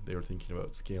team. They were thinking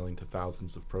about scaling to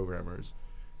thousands of programmers,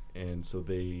 and so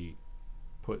they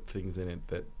put things in it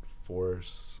that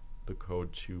force the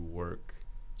code to work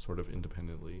sort of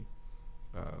independently.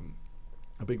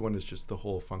 A big one is just the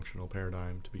whole functional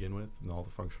paradigm to begin with, and all the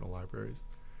functional libraries.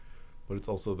 But it's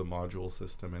also the module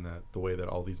system, and that the way that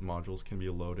all these modules can be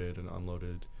loaded and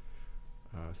unloaded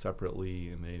separately,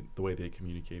 and the way they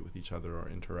communicate with each other or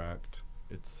interact.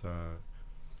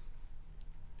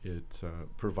 It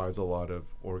provides a lot of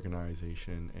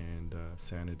organization and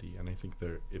sanity, and I think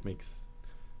it makes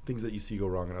things that you see go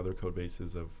wrong in other code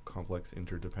bases of complex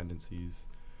interdependencies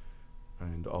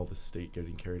and all the state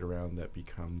getting carried around that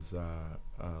becomes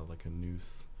like a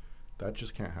noose. That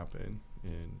just can't happen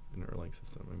in an Erlang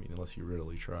system. I mean, unless you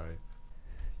really try.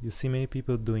 you see many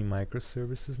people doing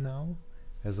microservices now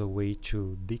as a way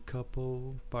to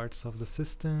decouple parts of the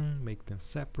system, make them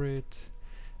separate,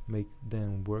 make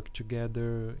them work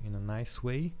together in a nice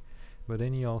way. But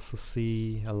then you also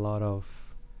see a lot of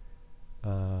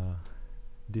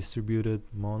distributed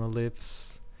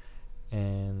monoliths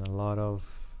and a lot of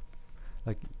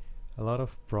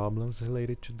problems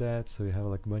related to that. So you have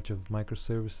like a bunch of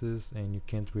microservices and you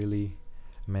can't really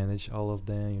manage all of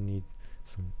them. You need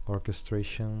some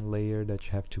orchestration layer that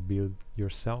you have to build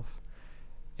yourself,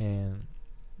 and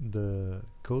the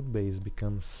code base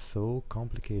becomes so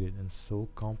complicated and so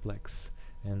complex,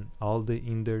 and all the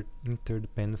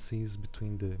interdependencies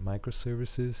between the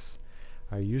microservices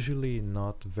are usually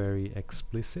not very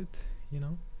explicit,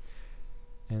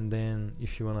 and then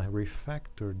if you want to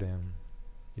refactor them,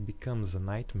 it becomes a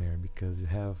nightmare because you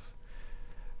have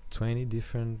 20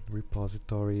 different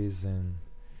repositories and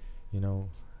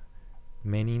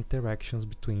many interactions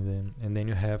between them, and then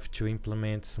you have to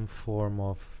implement some form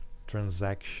of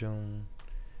transactional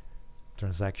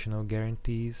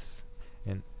guarantees,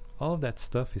 and all of that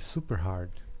stuff is super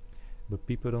hard, but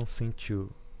people don't seem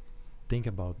to think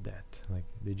about that. Like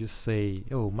they just say,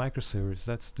 oh, microservice,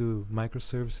 let's do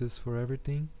microservices for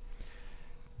everything,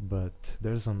 but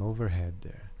there's an overhead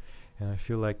there. And I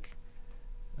feel like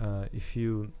if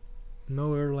you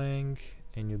know Erlang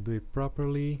and you do it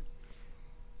properly,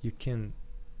 you can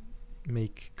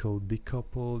make code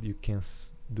decoupled, you can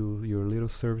do your little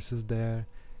services there,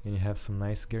 and you have some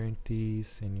nice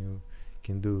guarantees, and you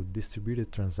can do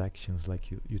distributed transactions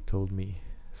like you told me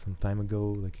some time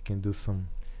ago. Like you can do some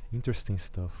interesting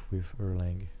stuff with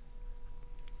Erlang.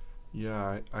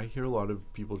 Yeah, I hear a lot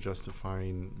of people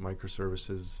justifying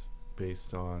microservices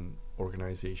based on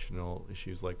organizational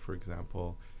issues. Like, for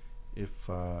example, if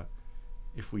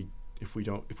we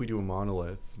do a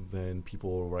monolith, then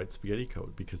people will write spaghetti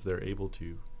code because they're able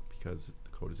to, because the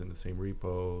code is in the same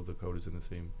repo, the code is in the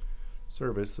same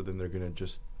service. So then they're gonna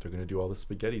do all the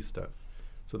spaghetti stuff.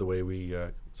 So the way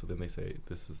so then they say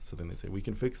we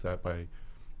can fix that by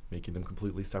making them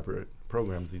completely separate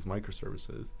programs, these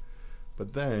microservices.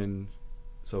 But then,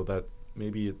 so that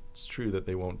maybe it's true that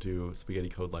they won't do spaghetti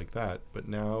code like that, but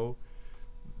now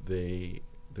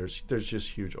there's just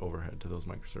huge overhead to those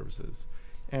microservices,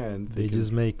 and They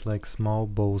just make like small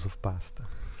bowls of pasta.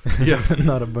 Yeah.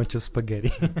 Not a bunch of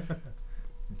spaghetti.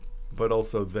 But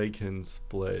also you can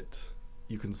split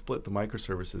the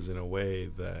microservices in a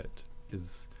way that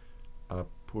is a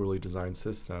poorly designed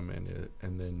system,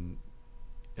 and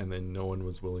then no one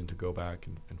was willing to go back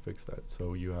and fix that.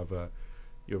 So you have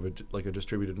like a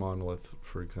distributed monolith,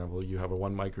 for example. You have a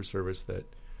one microservice that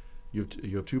you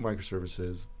have two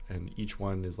microservices, and each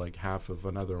one is like half of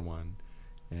another one.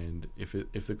 And if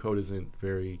the code isn't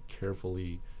very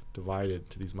carefully divided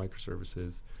to these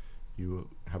microservices, you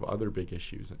have other big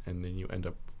issues, and then you end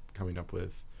up coming up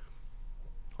with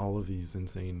all of these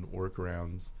insane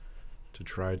workarounds to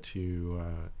try to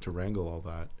wrangle all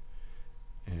that.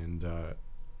 And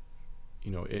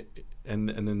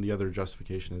and then the other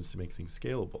justification is to make things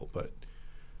scalable. But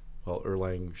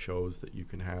Erlang shows that you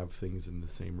can have things in the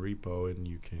same repo, and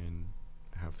you can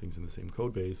have things in the same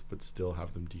code base, but still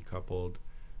have them decoupled,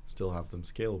 still have them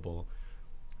scalable.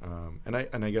 And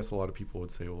I guess a lot of people would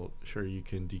say, well, sure, you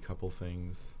can decouple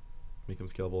things, make them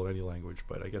scalable in any language,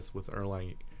 but I guess with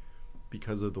Erlang,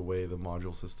 because of the way the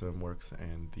module system works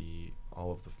and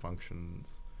all of the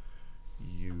functions,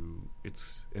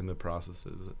 it's in the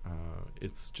processes,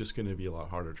 it's just going to be a lot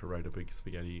harder to write a big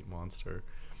spaghetti monster.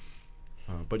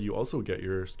 But you also get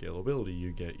your scalability,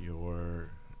 you get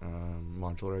your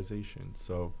modularization.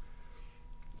 So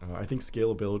I think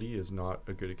scalability is not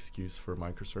a good excuse for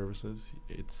microservices.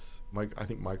 I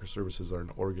think microservices are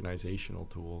an organizational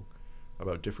tool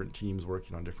about different teams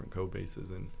working on different code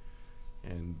bases,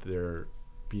 and they're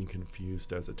being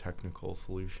confused as a technical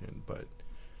solution. But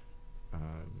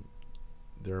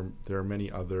there are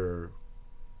many other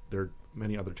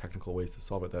technical ways to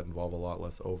solve it that involve a lot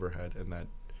less overhead, and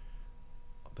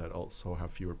that also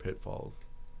have fewer pitfalls.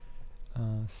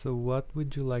 So what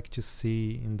would you like to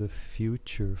see in the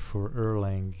future for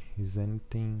Erlang? Is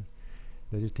anything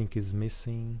that you think is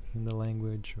missing in the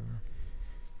language, or?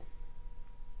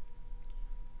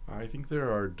 I think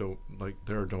there are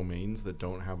domains that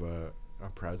don't have a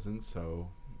presence. So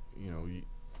you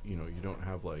don't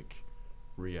have like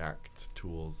React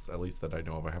tools, at least that I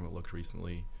know of. I haven't looked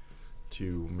recently,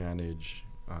 to manage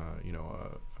a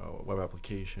web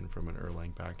application from an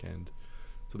Erlang backend.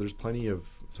 So there's plenty of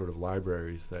sort of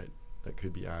libraries that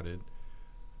could be added.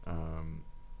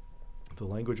 The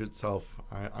language itself,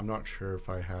 I'm not sure if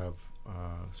I have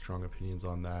strong opinions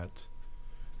on that.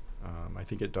 I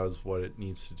think it does what it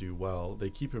needs to do well. They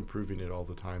keep improving it all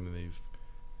the time, and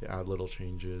they add little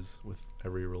changes with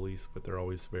every release, but they're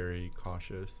always very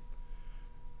cautious.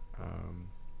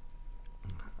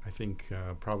 I think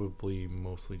probably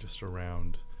mostly just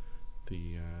around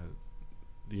the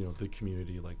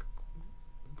community, like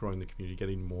growing the community,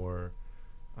 getting more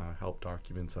help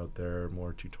documents out there,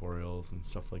 more tutorials and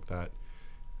stuff like that.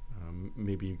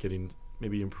 Maybe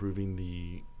improving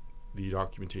the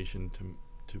documentation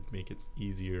to make it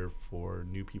easier for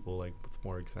new people, like with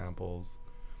more examples,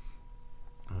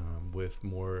 with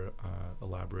more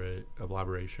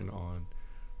elaboration on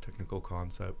technical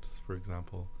concepts, for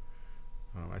example.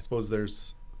 I suppose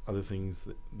there's other things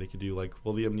that they could do, like,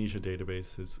 the Amnesia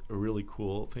database is a really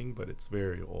cool thing, but it's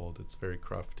very old, it's very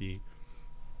crufty,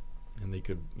 and they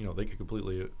could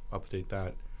completely update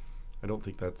that. I don't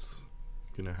think that's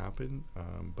gonna happen,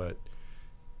 but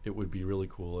it would be really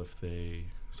cool if they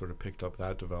sort of picked up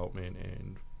that development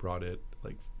and brought it,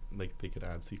 like they could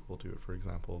add SQL to it, for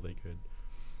example. They could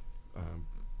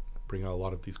bring out a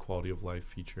lot of these quality of life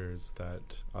features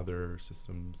that other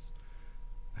systems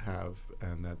have,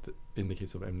 and that in the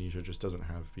case of Amnesia just doesn't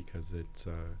have, because it's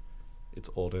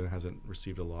old and it hasn't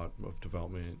received a lot of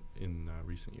development in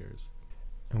recent years.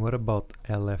 And what about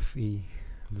LFE,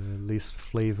 the least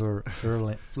flavored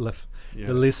Erlang? Yeah.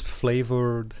 The least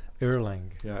flavored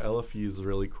Erlang. Yeah, LFE is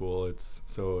really cool. It's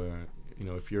so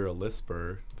if you're a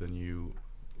Lisper, then you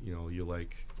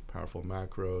like powerful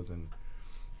macros, and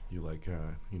you like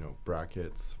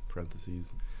brackets,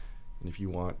 parentheses. And if you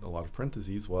want a lot of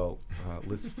parentheses,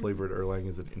 Lisp flavored Erlang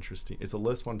is it's a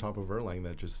Lisp on top of Erlang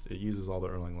that it uses all the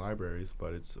Erlang libraries,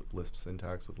 but it's Lisp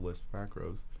syntax with Lisp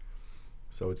macros.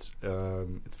 So it's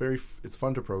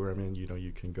fun to program in.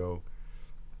 You can go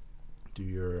do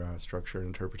your structure and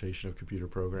interpretation of computer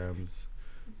programs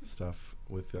stuff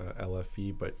with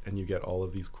LFE, and you get all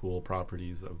of these cool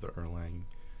properties of the Erlang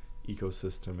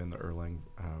ecosystem and the Erlang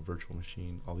virtual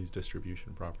machine, all these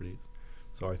distribution properties.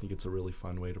 So I think it's a really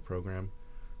fun way to program.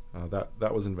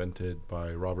 That was invented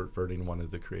by Robert Verding, one of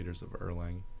the creators of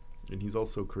Erlang, and he's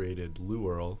also created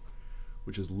LueErl,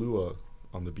 which is Lua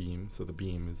on the Beam. So the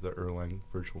Beam is the Erlang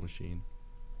virtual machine.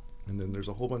 And then there's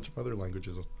a whole bunch of other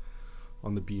languages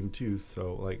on the Beam too.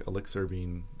 So like Elixir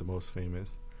being the most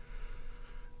famous.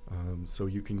 So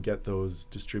you can get those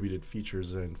distributed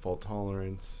features and fault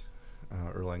tolerance,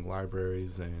 Erlang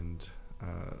libraries, and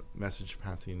message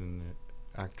passing and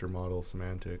actor model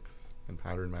semantics and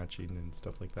pattern matching and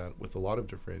stuff like that, with a lot of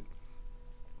different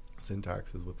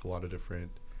syntaxes, with a lot of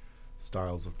different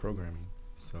styles of programming.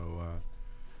 So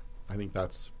I think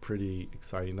that's pretty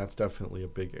exciting. That's definitely a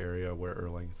big area where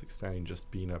Erlang is expanding,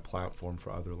 just being a platform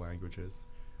for other languages.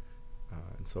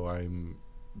 And so I'm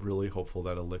really hopeful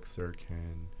that Elixir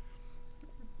can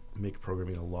make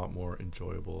programming a lot more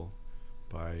enjoyable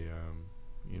by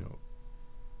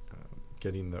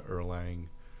getting the Erlang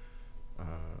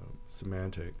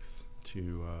semantics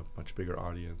to a much bigger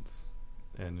audience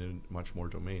and in much more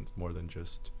domains, more than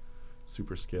just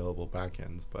super scalable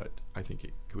backends. But I think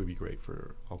it could be great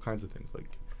for all kinds of things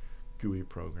like GUI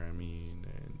programming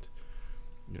and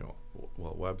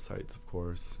websites, of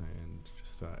course, and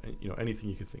just anything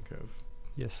you could think of.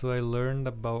 Yeah, so I learned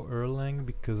about Erlang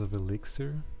because of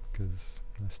Elixir, because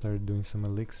I started doing some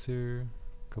Elixir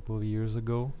a couple of years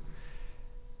ago,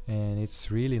 and it's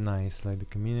really nice. Like, the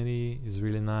community is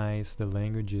really nice, the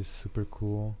language is super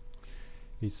cool,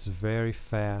 it's very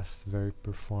fast, very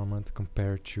performant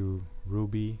compared to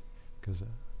Ruby, because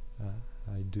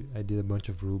I did a bunch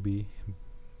of Ruby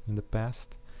in the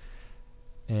past,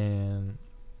 and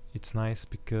it's nice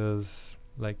because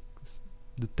like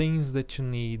the things that you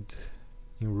need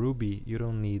in Ruby you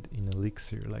don't need in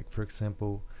Elixir. Like, for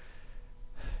example,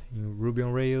 in Ruby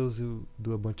on Rails you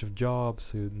do a bunch of jobs,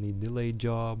 so you need delay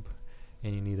job,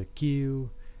 and you need a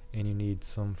queue, and you need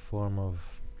some form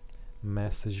of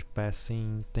message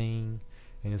passing thing,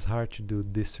 and it's hard to do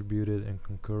distributed and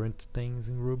concurrent things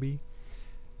in Ruby.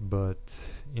 But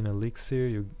in Elixir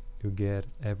you get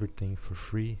everything for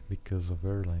free because of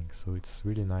Erlang, so it's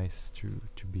really nice to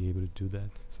be able to do that.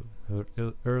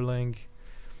 So Erlang,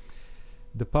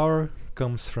 the power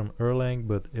comes from Erlang,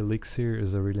 but Elixir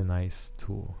is a really nice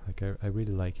tool. Like, I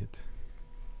really like it.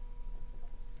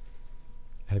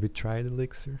 Have you tried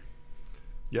Elixir?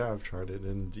 Yeah, I've tried it,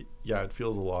 and it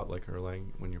feels a lot like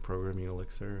Erlang when you're programming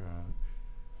Elixir.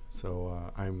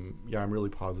 I'm really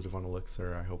positive on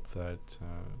Elixir. I hope that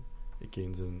it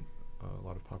gains in a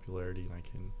lot of popularity, and I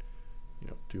can,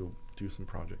 do some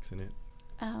projects in it.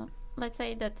 Let's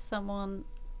say that someone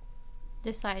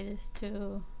decides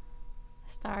to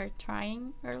start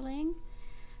trying Erlang,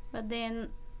 but then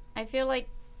I feel like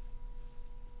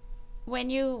when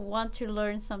you want to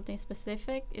learn something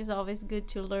specific, it's always good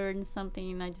to learn something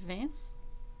in advance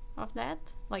of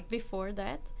that, like before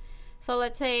that. So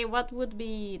let's say, what would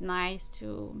be nice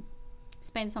to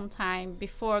spend some time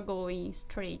before going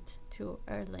straight to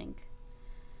Erlang?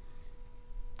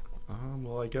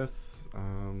 Well, I guess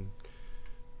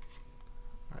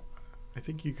I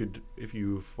think you could, if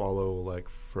you follow like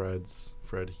Fred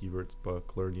Hebert's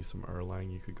book, Learn You Some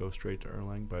Erlang, you could go straight to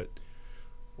Erlang. But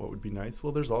what would be nice?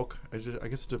 Well, there's I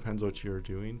guess it depends what you're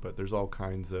doing, but there's all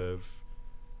kinds of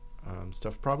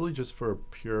stuff. Probably just for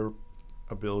pure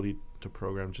ability to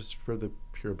program, just for the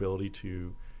pure ability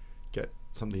to get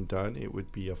something done, it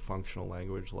would be a functional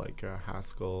language like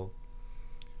Haskell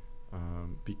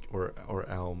or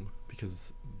Elm,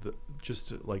 because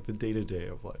just like the day-to-day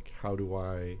of like, how do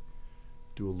I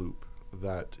do a loop,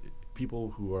 that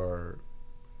people who are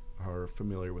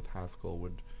familiar with Haskell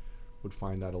would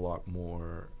find that a lot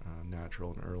more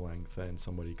natural in Erlang than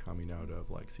somebody coming out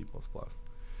of like C++.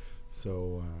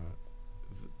 So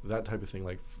that type of thing,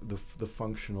 like the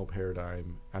functional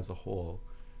paradigm as a whole,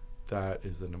 that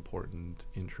is an important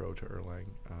intro to Erlang,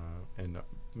 and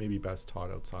maybe best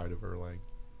taught outside of the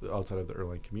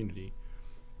Erlang community,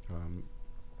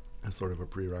 as sort of a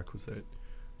prerequisite.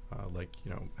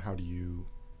 How do you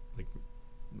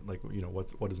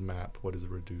what is map, what is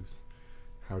reduce,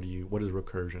 what is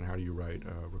recursion, how do you write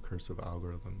a recursive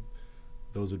algorithm?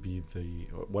 Those would be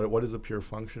what is a pure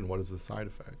function, what is the side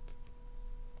effect,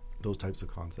 those types of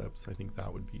concepts. I think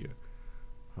that would be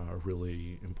a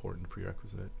really important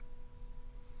prerequisite.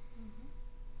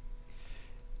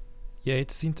 Yeah,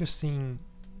 it's interesting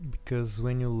because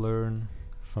when you learn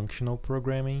functional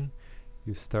programming,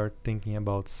 you start thinking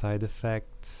about side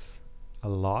effects a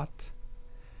lot,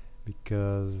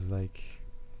 because like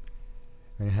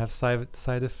when you have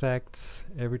side effects,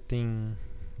 everything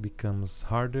becomes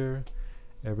harder,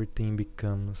 everything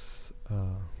becomes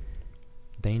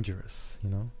dangerous,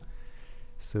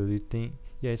 So you think,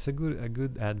 it's a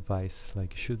good advice.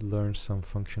 Like, you should learn some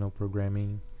functional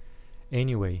programming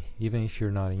anyway, even if you're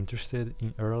not interested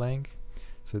in Erlang.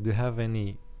 So do you have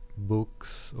any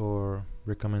books or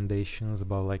recommendations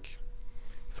about like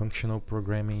functional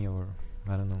programming, or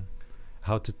I don't know,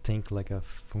 how to think like a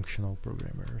functional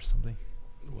programmer or something?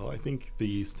 Well, I think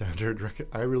the standard.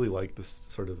 I really like this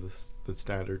sort of the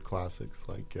standard classics.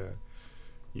 Like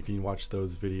you can watch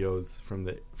those videos from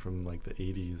like the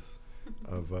 80s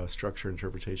of structure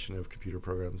interpretation of computer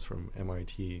programs from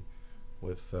MIT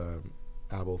with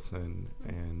Abelson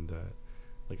and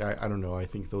like I don't know. I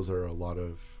think those are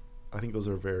I think those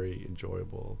are very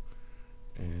enjoyable,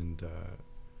 and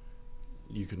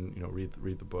you can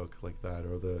read the book like that,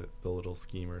 or the little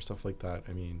scheme or stuff like that.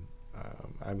 I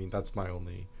mean that's my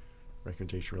only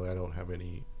recommendation really. I don't have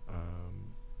any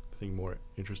thing more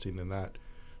interesting than that,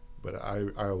 but I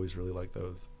always really like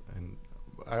those, and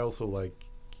I also like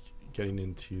getting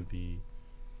into the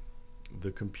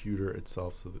computer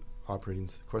itself, so the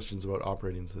questions about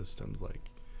operating systems, like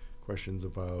questions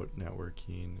about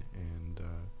networking and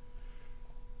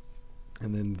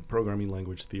then programming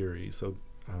language theory. So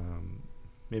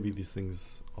maybe these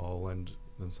things all lend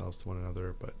themselves to one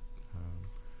another, but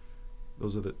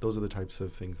those are the types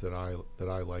of things that I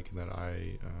like and that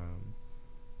I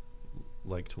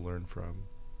like to learn from.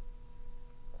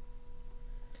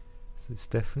 So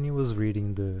Stephanie was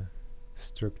reading the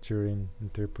structure and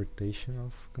interpretation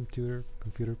of computer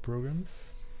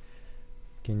programs.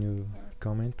 Can you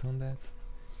comment on that?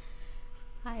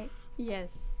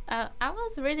 Yes. I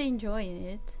was really enjoying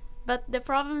it, but the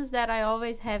problem is that I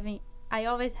always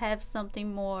have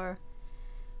something more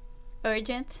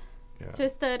urgent to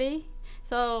study.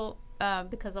 So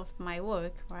because of my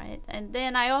work, right? And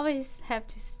then I always have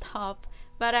to stop.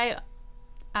 But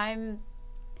I'm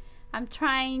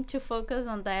trying to focus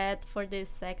on that for this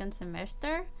second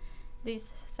semester.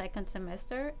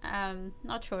 I'm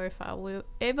not sure if I will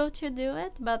able to do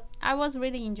it, but I was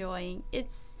really enjoying.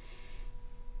 It's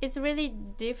really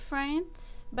different,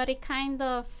 but it kind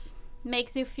of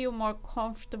makes you feel more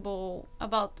comfortable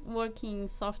about working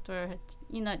software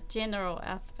in a general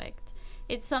aspect.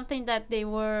 It's something that they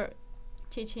were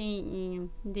teaching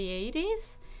in the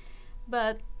 80s,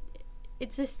 but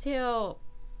it's still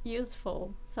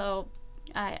useful. So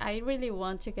I really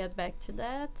want to get back to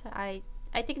that. I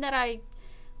think that I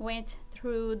went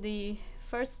through the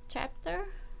first chapter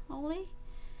only,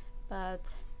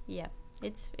 but yeah,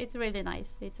 it's really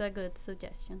nice. It's a good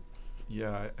suggestion.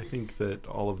 Yeah, I think that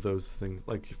all of those things,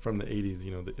 like from the 80s,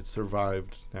 it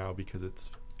survived now because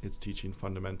it's teaching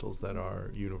fundamentals that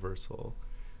are universal,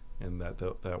 and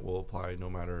that will apply no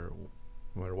matter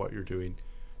what you're doing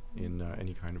in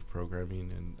any kind of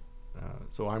programming. And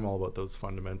so I'm all about those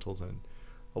fundamentals, and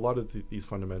a lot of these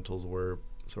fundamentals were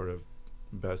sort of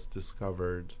best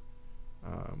discovered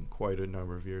quite a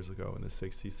number of years ago in the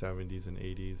 60s, 70s, and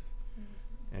 80s.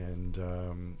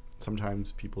 And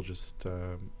sometimes people just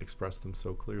express them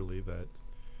so clearly that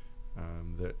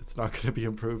it's not going to be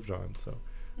improved on. So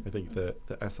I think the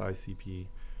SICP,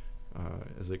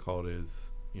 as they call it,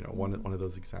 is one of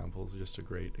those examples, just a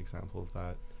great example of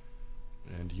that.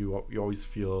 And you always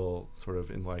feel sort of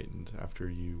enlightened after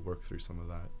you work through some of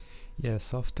that. Yeah,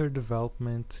 software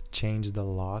development changed a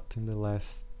lot in the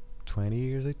last 20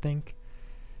 years, I think,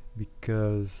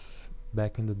 because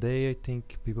back in the day, I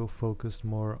think people focused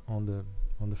more on the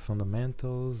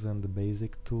fundamentals and the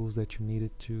basic tools that you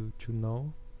needed to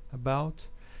know about,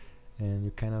 and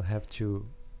you kind of have to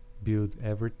build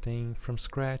everything from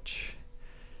scratch.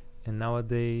 And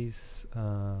nowadays,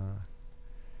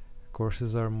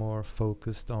 courses are more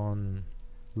focused on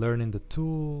learning the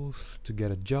tools to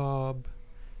get a job,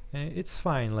 and it's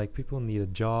fine. Like, people need a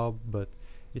job, but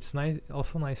it's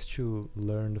also nice to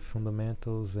learn the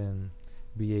fundamentals and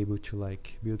be able to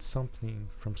like build something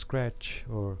from scratch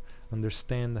or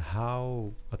understand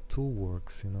how a tool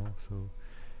works. So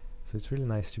it's really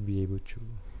nice to be able to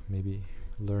maybe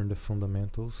learn the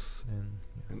fundamentals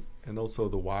and also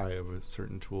the why of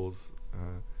certain tools.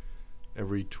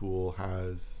 Every tool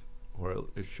has, or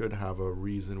it should have, a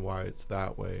reason why it's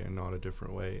that way and not a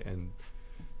different way, and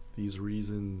these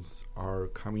reasons are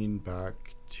coming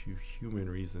back to human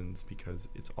reasons because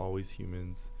it's always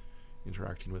humans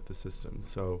interacting with the system.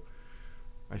 So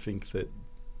I think that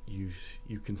you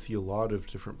can see a lot of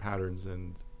different patterns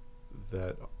and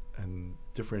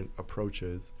different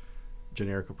approaches,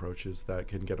 generic approaches that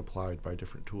can get applied by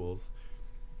different tools,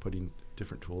 putting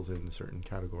different tools in certain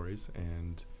categories,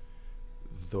 and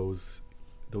those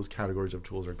categories of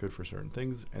tools are good for certain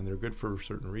things and they're good for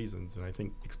certain reasons. And I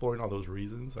think exploring all those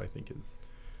reasons, I think, is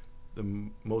the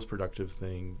most productive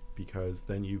thing, because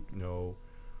then you know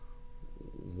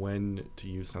when to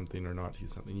use something or not to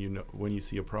use something. When you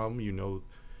see a problem,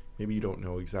 maybe you don't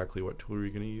know exactly what tool you're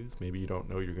going to use. Maybe you don't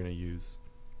know you're going to use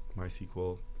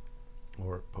MySQL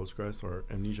or Postgres or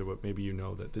Amnesia, but maybe you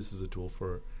know that this is a tool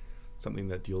for something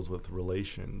that deals with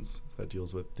relations, that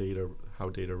deals with data, how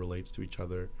data relates to each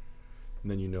other. And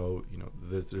then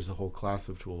there's a whole class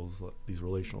of tools, these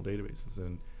relational databases,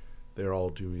 and they're all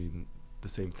doing the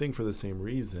same thing for the same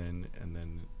reason, and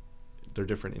then they're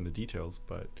different in the details,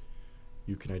 but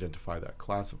you can identify that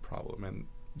class of problem, and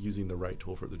using the right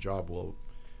tool for the job will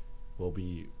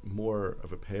be more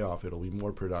of a payoff. It'll be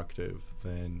more productive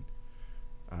than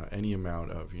any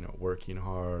amount of working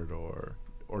hard or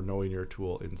knowing your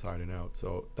tool inside and out.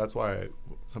 So that's why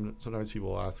sometimes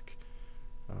people ask,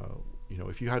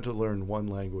 if you had to learn one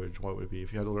language, what would it be?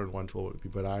 If you had to learn one tool, what would it be?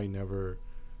 But I never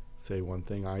say one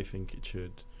thing. I think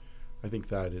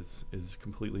that is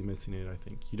completely missing it. I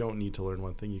think you don't need to learn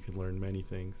one thing. You can learn many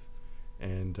things,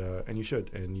 and you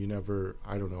should. And you never,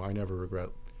 I don't know, I never regret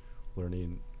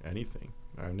learning anything.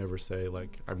 I never say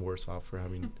like I'm worse off for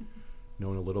having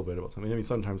known a little bit about something. I mean,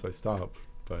 sometimes I stop,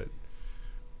 but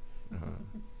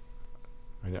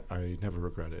I never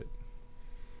regret it.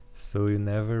 So you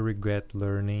never regret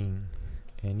learning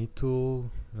any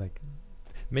tool? Like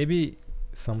maybe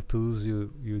some tools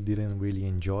you didn't really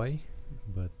enjoy,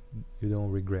 but you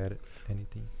don't regret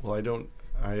anything. Well,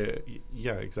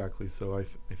 yeah, exactly. So I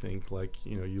think like,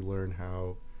 you learn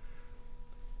how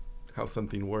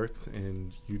something works,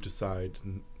 and you decide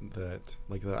that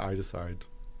I decide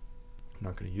I'm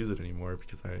not going to use it anymore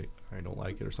because I don't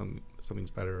like it, or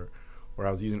something's better, or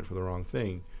I was using it for the wrong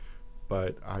thing.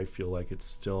 But I feel like it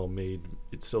still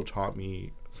taught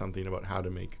me something about how to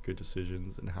make good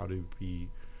decisions and how to be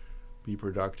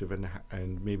productive,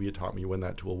 and maybe it taught me when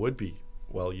that tool would be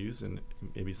well used, and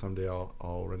maybe someday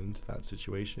I'll run into that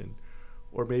situation,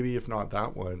 or maybe if not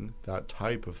that one, that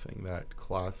type of thing, that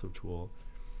class of tool.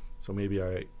 So maybe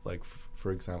I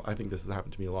for example, I think this has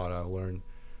happened to me a lot. I'll learn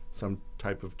some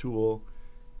type of tool,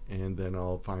 and then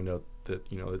I'll find out that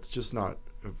it's just not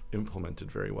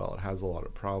implemented very well. It has a lot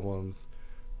of problems,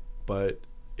 but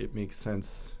it makes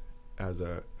sense as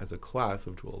a class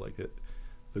of tool.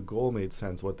 The goal made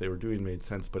sense, what they were doing made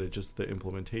sense, but the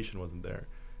implementation wasn't there.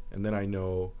 And then I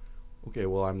know, okay,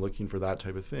 well, I'm looking for that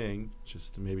type of thing,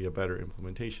 just maybe a better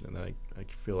implementation, and then I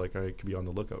feel like I could be on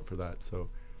the lookout for that. So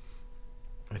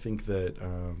I think that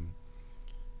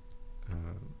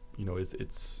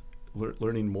it's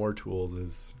learning more tools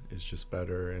is just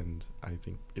better, and I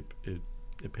think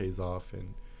it pays off.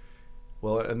 And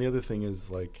the other thing is,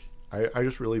 like, I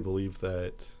just really believe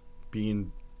that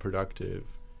being productive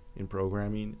in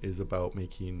programming is about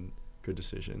making good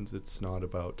decisions. It's not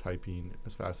about typing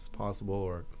as fast as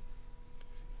possible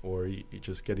or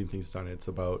just getting things done. It's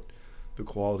about the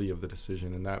quality of the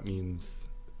decision, and that means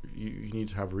you need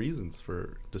to have reasons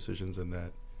for decisions, and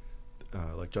that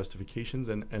like justifications,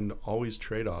 and always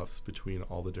trade-offs between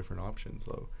all the different options.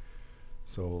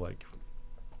 So like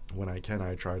when I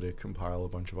try to compile a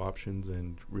bunch of options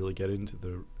and really get into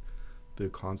the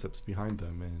concepts behind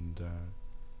them, and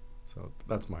so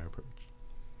that's my approach.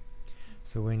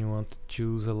 So when you want to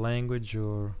choose a language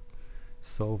or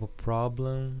solve a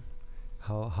problem,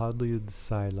 how do you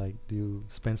decide? Like, do you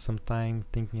spend some time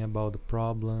thinking about the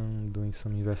problem, doing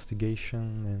some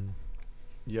investigation? And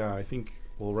yeah, I think,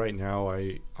 well, right now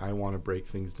I want to break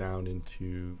things down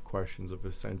into questions of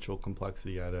essential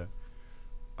complexity at a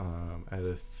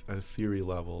theory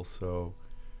level. So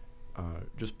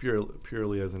just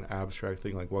purely as an abstract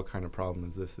thing, like, what kind of problem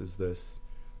is this? Is this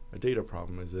a data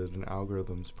problem? Is it an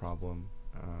algorithms problem?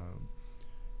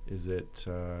 Is it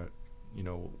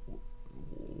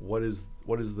what is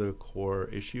the core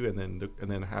issue, and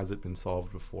then has it been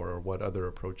solved before, or what other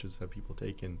approaches have people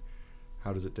taken?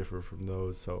 How does it differ from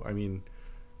those? So I mean,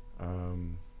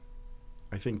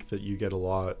 I think that you get a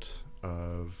lot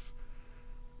of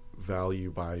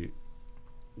value by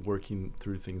working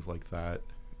through things like that,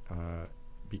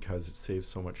 because it saves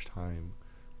so much time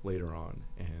later on,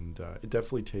 and it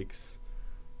definitely takes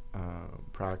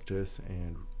practice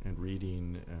and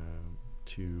reading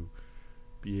to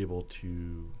be able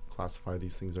to classify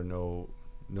these things or know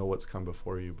what's come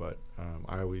before you. But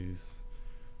I always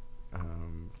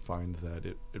find that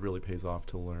it really pays off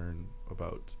to learn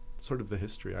about sort of the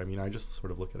history. I mean, I just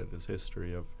sort of look at it as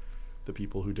history of the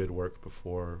people who did work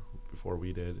before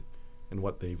we did, and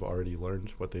what they've already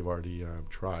learned, what they've already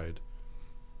tried.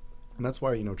 And that's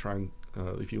why, trying,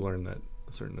 if you learn that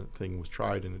a certain thing was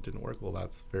tried and it didn't work, well,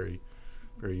 that's very,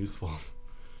 very useful.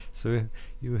 so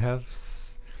you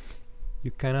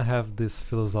kind of have this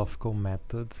philosophical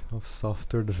method of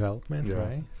software development, Yeah.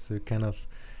 right? So you kind of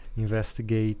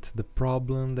investigate the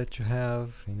problem that you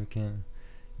have, and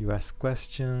you ask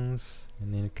questions,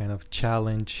 and then you kind of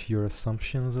challenge your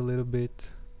assumptions a little bit.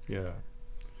 Yeah.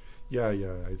 Yeah.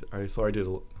 I did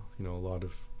a lot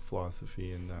of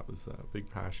philosophy, and that was a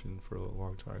big passion for a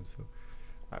long time. So,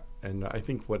 and I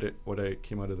think what I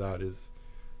came out of that is,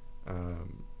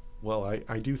 well,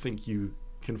 I do think you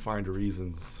can find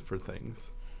reasons for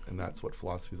things, and that's what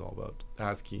philosophy is all about: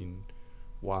 asking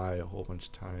why a whole bunch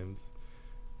of times.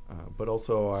 But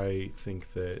also, I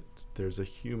think that there's a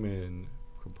human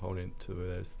component to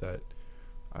this that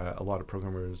a lot of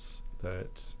programmers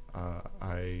that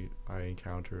I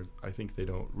encounter, I think they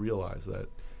don't realize that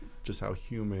just how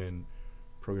human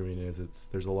programming is.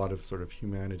 There's a lot of sort of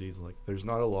humanities. Like, there's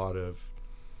not a lot of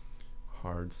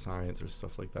hard science or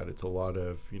stuff like that. It's a lot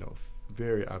of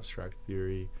very abstract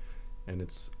theory, and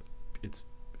it's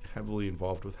heavily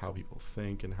involved with how people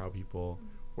think and how people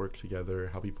work together,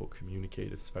 how people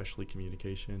communicate, especially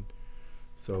communication.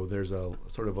 So there's a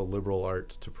sort of a liberal art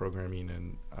to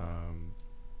programming,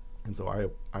 and so I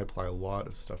apply a lot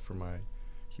of stuff from my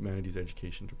humanities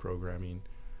education to programming,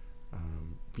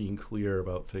 being clear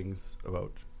about things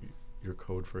about your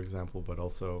code, for example, but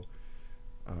also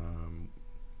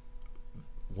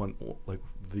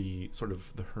the sort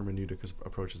of the hermeneutic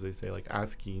approach, as they say, like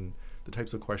asking the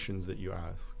types of questions that you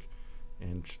ask,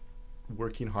 and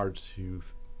working hard to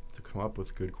come up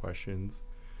with good questions,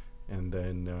 and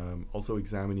then also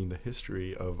examining the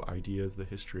history of ideas, the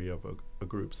history of a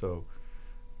group. So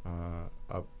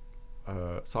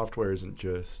software isn't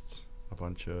just a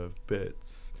bunch of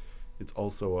bits. It's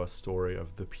also a story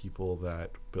of the people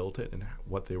that built it and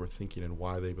what they were thinking and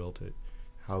why they built it,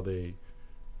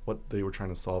 what they were trying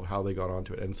to solve, how they got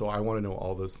onto it. And so I want to know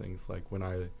all those things. Like, when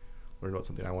I learn about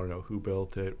something, I want to know who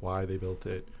built it, why they built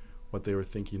it, what they were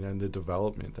thinking, and the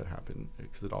development that happened,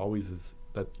 because it always is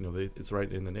that, it's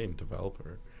right in the name,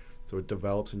 developer. So it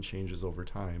develops and changes over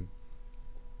time.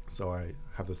 So I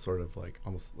have this sort of like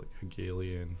almost like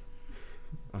Hegelian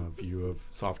view of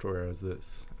software as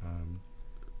this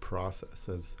process,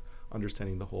 as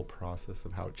understanding the whole process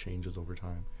of how it changes over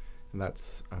time. And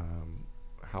that's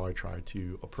how I try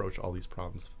to approach all these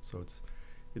problems. So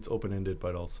it's open-ended,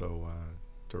 but also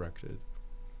directed.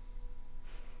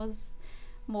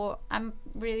 I'm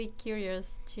really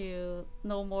curious to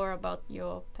know more about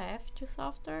your path to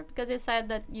software, because you said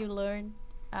that you learned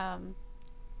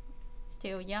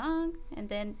still young, and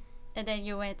then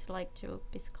you went to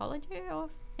psychology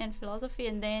and philosophy,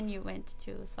 and then you went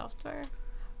to software.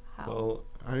 How? Well,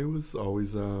 I was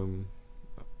always a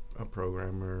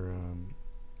programmer.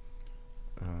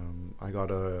 I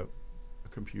got a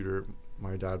computer.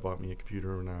 My dad bought me a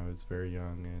computer when I was very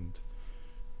young, and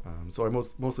so I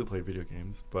mostly played video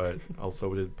games, but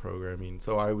also did programming.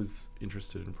 So I was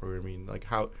interested in programming. I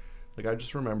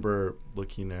just remember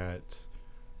looking at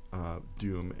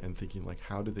Doom and thinking, like,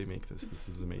 how did they make this? This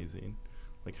is amazing.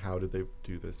 Like, how did they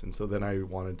do this? And so then I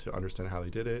wanted to understand how they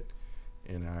did it,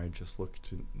 and I just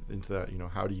looked into that.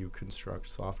 How do you construct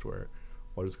software?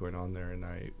 What is going on there? And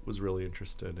I was really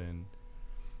interested in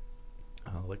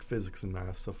like physics and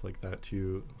math, stuff like that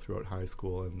too, throughout high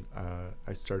school. And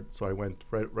so I went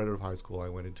right out of high school, I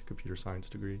went into computer science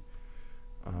degree,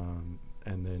 and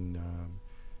then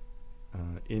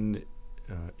in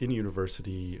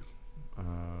university,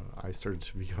 I started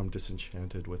to become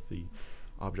disenchanted with the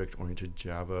object-oriented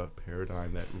Java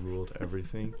paradigm that ruled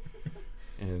everything,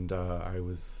 and I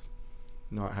was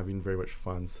not having very much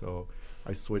fun. So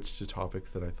I switched to topics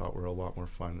that I thought were a lot more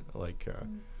fun, like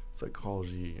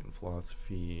psychology and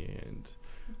philosophy and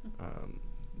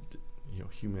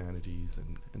humanities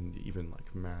and even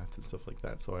like math and stuff like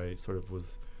that. So I sort of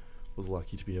was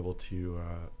lucky to be able to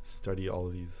study all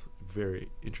of these very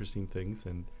interesting things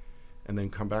and then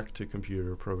come back to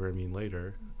computer programming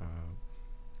later.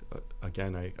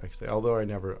 Again, I say, although I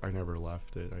never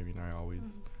left it. I mean, I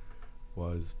always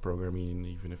was programming,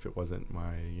 even if it wasn't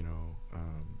my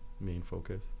main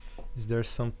focus. Is there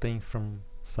something from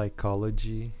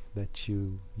psychology that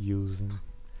you use in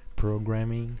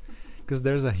programming? Because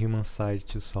there's a human side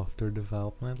to software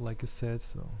development, like you said.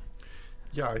 So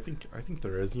yeah, I think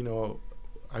there is.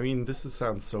 I mean,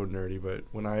 sounds so nerdy, but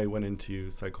when I went into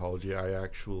psychology, I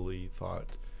actually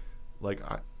thought,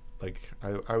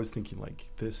 I was thinking,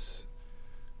 like, this,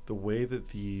 the way that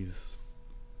these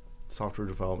software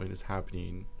development is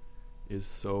happening is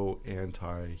so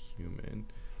anti-human.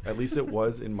 At least it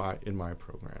was in my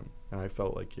program, and I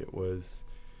felt like it was,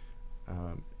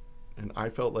 and I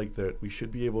felt like that we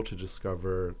should be able to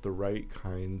discover the right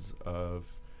kinds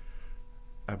of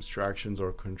abstractions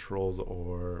or controls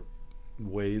or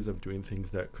ways of doing things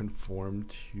that conform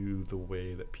to the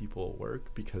way that people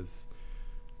work, because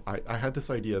I had this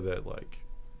idea that, like,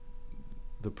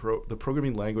 the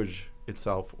programming language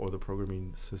itself or the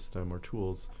programming system or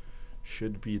tools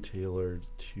should be tailored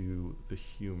to the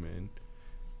human.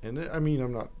 And I mean,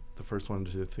 I'm not the first one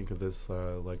to think of this.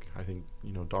 Like I think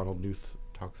Donald Knuth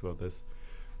talks about this.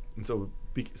 And so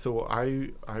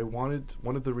I wanted,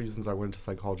 one of the reasons I went into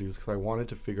psychology was because I wanted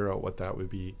to figure out what that would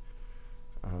be.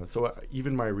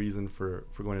 Even my reason for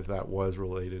going into that was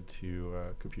related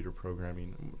to computer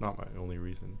programming. Not my only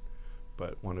reason,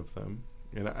 but one of them.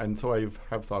 And so I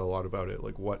have thought a lot about it.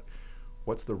 Like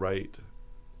what's the right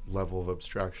level of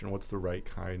abstraction? What's the right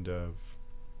kind of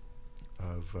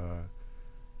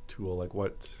tool? Like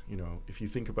what, if you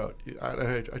think about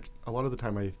a lot of the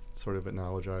time I sort of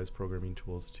analogize programming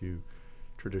tools to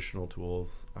traditional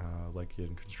tools, like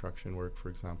in construction work, for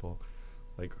example.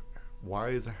 Like, why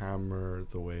is a hammer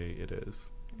the way it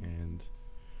is? And,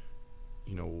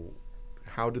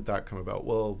 how did that come about?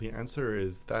 Well, the answer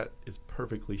is that is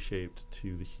perfectly shaped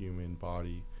to the human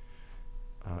body,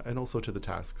 and also to the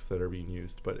tasks that are being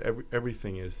used. But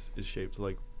everything is shaped.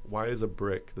 Like, why is a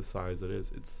brick the size it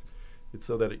is? It's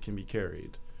so that it can be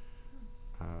carried.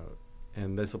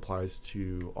 And this applies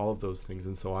to all of those things.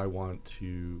 And so I want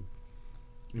to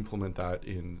implement that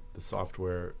in the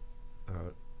software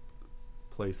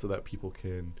place so that people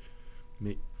can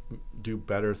do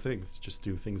better things, just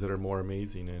do things that are more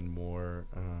amazing and more,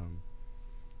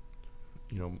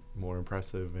 more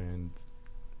impressive, and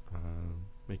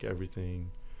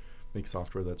make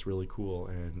software that's really cool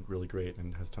and really great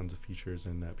and has tons of features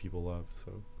and that people love.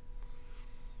 So,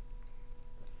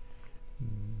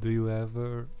 do you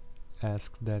ever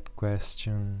ask that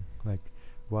question, like,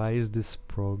 why is this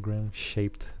program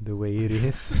shaped the way it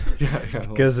is? yeah.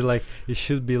 Because like it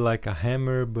should be like a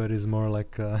hammer, but it's more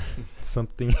like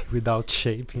something without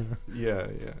shape, Yeah.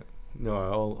 No,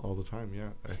 all the time.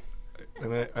 Yeah,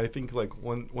 I think like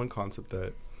one concept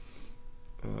that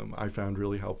I found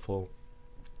really helpful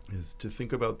is to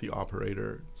think about the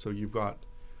operator. So you've got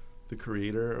the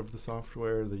creator of the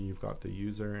software, then you've got the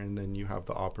user, and then you have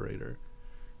the operator.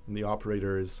 And the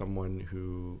operator is someone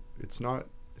who it's not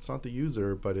the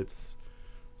user, but it's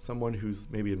someone who's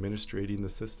maybe administrating the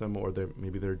system, or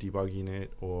maybe they're debugging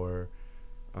it, or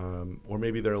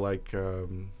maybe they're like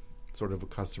sort of a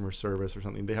customer service or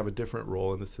something. They have a different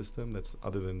role in the system that's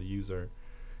other than the user.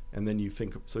 And then you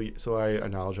think, so I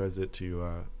analogize it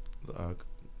to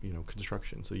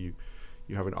construction. So you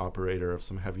have an operator of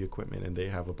some heavy equipment, and they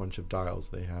have a bunch of dials.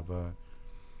 They have a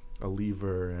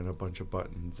lever and a bunch of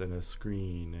buttons and a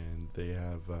screen, and they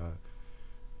have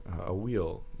a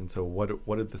wheel. And so what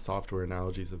are the software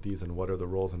analogies of these, and what are the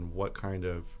roles, and what kind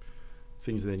of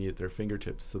things they need at their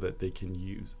fingertips so that they can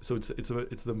use? So it's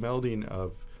the melding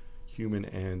of human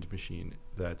and machine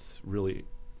that's really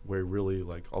where really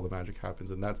like all the magic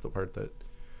happens. And that's the part that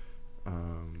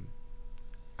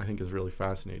I think is really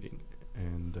fascinating.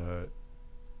 And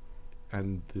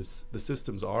the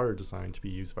systems are designed to be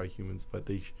used by humans, but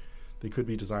they could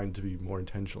be designed to be more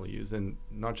intentionally used, and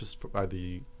not just by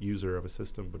the user of a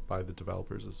system, but by the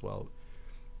developers as well,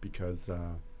 because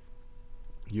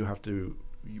you have to,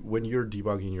 when you're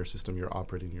debugging your system, you're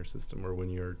operating your system, or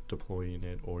when you're deploying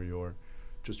it, or you're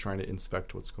just trying to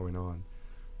inspect what's going on.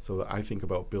 So I think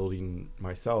about building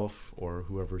myself, or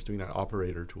whoever's doing that,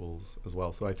 operator tools as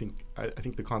well. So I think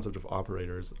the concept of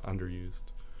operator is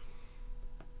underused.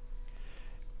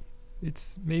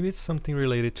 Maybe it's something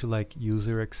related to like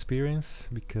user experience,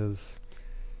 because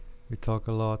we talk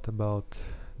a lot about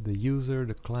the user,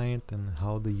 the client, and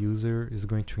how the user is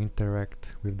going to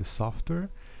interact with the software,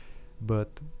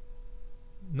 but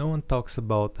no one talks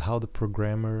about how the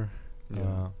programmer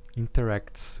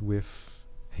interacts with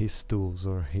his tools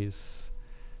or his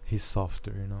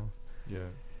software,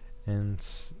 Yeah. And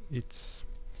it's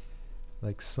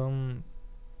like some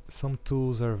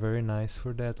tools are very nice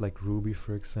for that, like Ruby,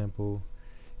 for example,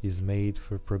 is made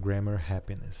for programmer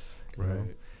happiness,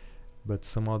 Right. But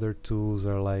some other tools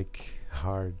are like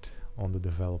hard on the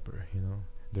developer,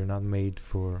 they're not made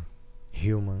for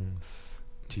humans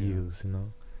to use,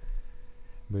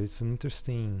 but it's an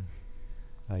interesting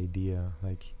idea,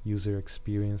 like user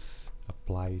experience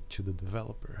applied to the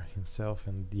developer himself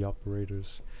and the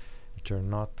operators, which are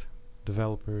not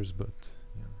developers, but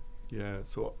Yeah,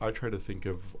 so I try to think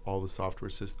of all the software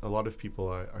systems. A lot of people,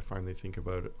 I find they think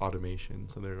about automation,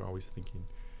 so they're always thinking,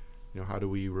 how do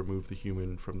we remove the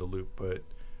human from the loop? But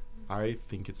I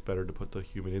think it's better to put the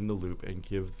human in the loop and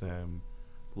give them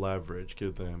leverage,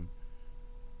 give them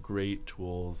great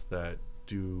tools that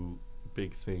do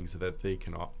big things that they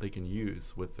can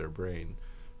use with their brain.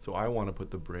 So I want to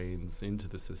put the brains into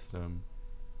the system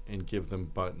and give them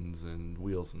buttons and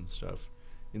wheels and stuff,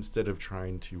 instead of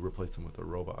trying to replace them with a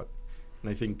robot. And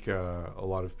I think a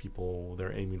lot of people,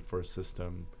 they're aiming for a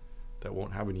system that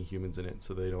won't have any humans in it,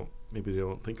 so they don't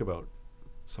think about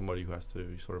somebody who has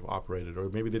to sort of operate it, or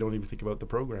maybe they don't even think about the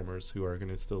programmers who are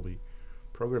going to still be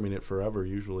programming it forever.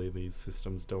 Usually these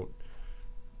systems don't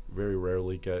very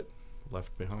rarely get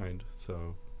left behind,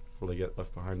 so well, they get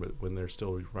left behind, but when they're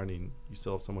still running, you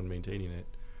still have someone maintaining it,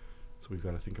 so we've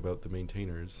got to think about the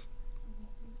maintainers.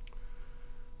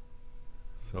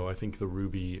 So I think the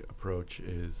Ruby approach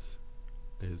is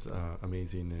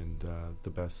amazing, and the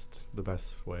best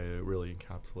way. It really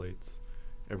encapsulates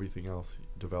everything else,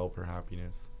 developer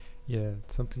happiness. Yeah,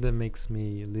 something that makes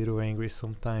me a little angry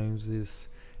sometimes is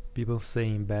people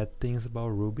saying bad things about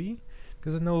Ruby,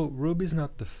 because I know Ruby is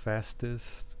not the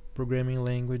fastest programming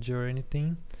language or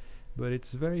anything, but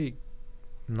it's very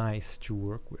nice to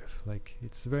work with. Like,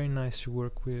 it's very nice to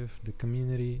work with. The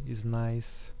community is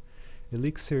nice.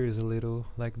 Elixir is a little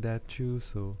like that too,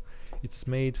 so it's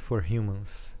made for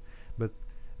humans. But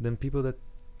then people that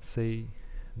say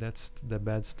that's the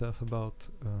bad stuff about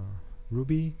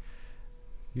Ruby,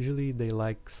 usually they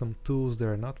like some tools that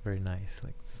are not very nice,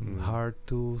 like some hard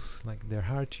tools, like they're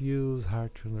hard to use,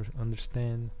 hard to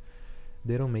understand.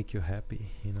 They don't make you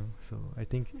happy, you know. So I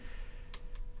think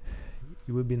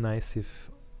it would be nice if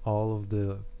all of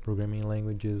the programming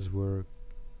languages were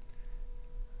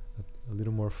a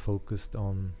little more focused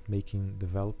on making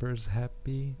developers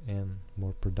happy and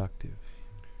more productive.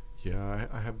 Yeah,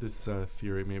 I have this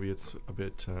theory. Maybe it's a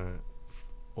bit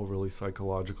overly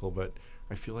psychological, but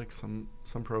I feel like some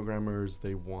programmers,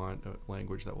 they want a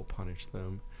language that will punish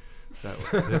them.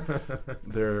 That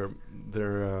they're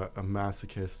a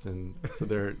masochist, and so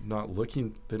they're not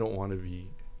looking. They don't want to be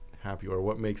happy, or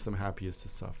what makes them happy is to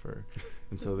suffer,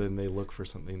 and so then they look for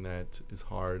something that is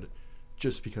hard,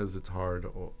 just because it's hard.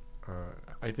 Or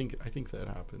I think that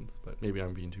happens, but maybe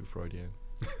I'm being too Freudian.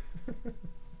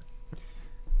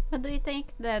 But do you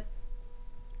think that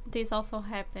this also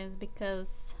happens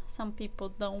because some people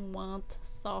don't want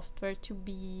software to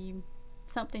be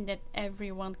something that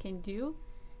everyone can do?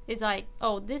 It's like,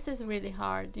 oh, this is really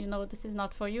hard. You know, this is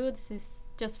not for you. This is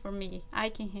just for me. I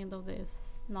can handle this,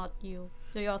 not you.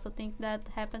 Do you also think that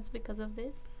happens because of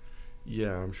this?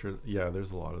 Yeah, I'm sure. Yeah,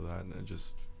 there's a lot of that. And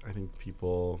I think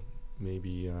people may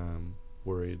be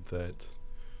worried that,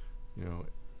 you know,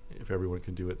 if everyone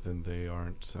can do it, then they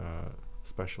aren't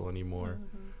special anymore.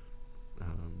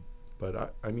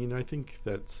 But I mean, I think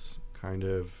that's kind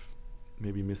of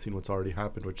maybe missing what's already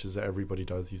happened, which is that everybody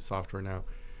does use software now,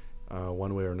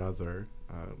 one way or another,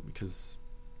 because,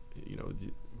 you know,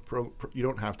 you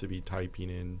don't have to be typing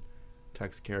in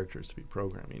text characters to be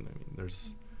programming. I mean,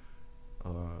 there's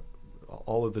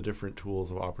all of the different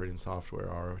tools of operating software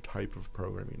are a type of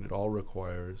programming. It all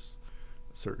requires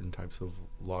certain types of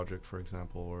logic, for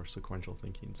example, or sequential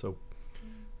thinking. So,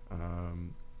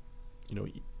 you know,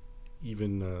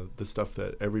 even the stuff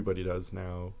that everybody does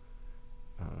now,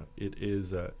 it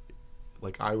is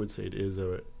like I would say it is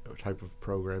a type of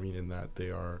programming, in that they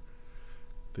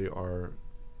are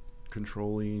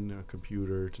controlling a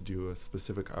computer to do a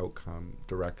specific outcome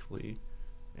directly,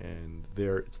 and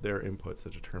it's their inputs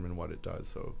that determine what it does.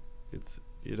 So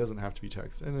it doesn't have to be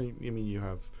text. And I mean, you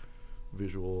have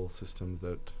visual systems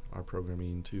that are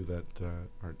programming too that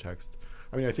aren't text.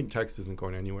 I mean, I think text isn't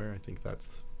going anywhere. I think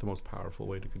that's the most powerful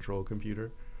way to control a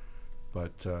computer.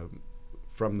 But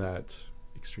from that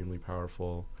extremely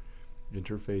powerful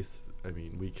interface, I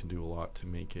mean, we can do a lot to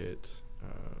make it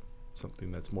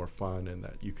something that's more fun, and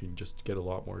that you can just get a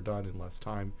lot more done in less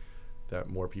time, that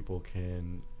more people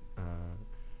can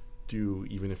do,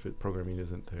 even if programming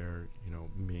isn't their, you know,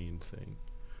 main thing.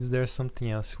 Is there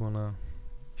something else you want to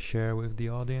share with the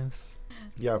audience?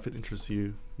 Yeah, if it interests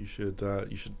you, you should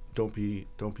don't be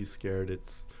scared.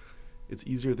 It's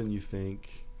easier than you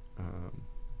think,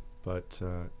 but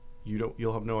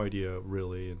you'll have no idea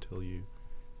really until you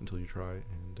try.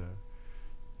 And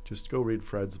just go read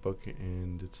Fred's book,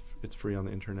 and it's free on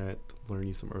the internet. Learn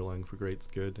you some Erlang for Great's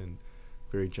good, and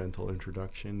very gentle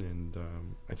introduction. And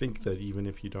I think that even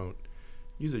if you don't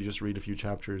use it, just read a few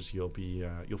chapters, you'll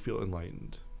feel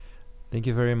enlightened. Thank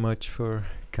you very much for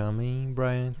coming,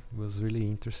 Brian. It was really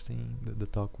interesting. The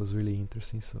talk was really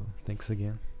interesting, so thanks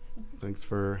again. Thanks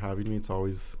for having me. It's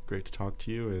always great to talk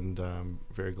to you, and I'm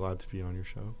very glad to be on your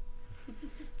show.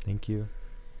 Thank you.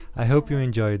 I hope you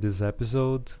enjoyed this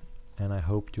episode, and I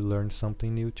hope you learned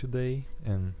something new today,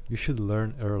 and you should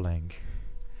learn Erlang.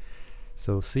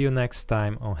 So see you next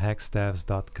time on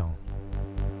hackstaffs.com.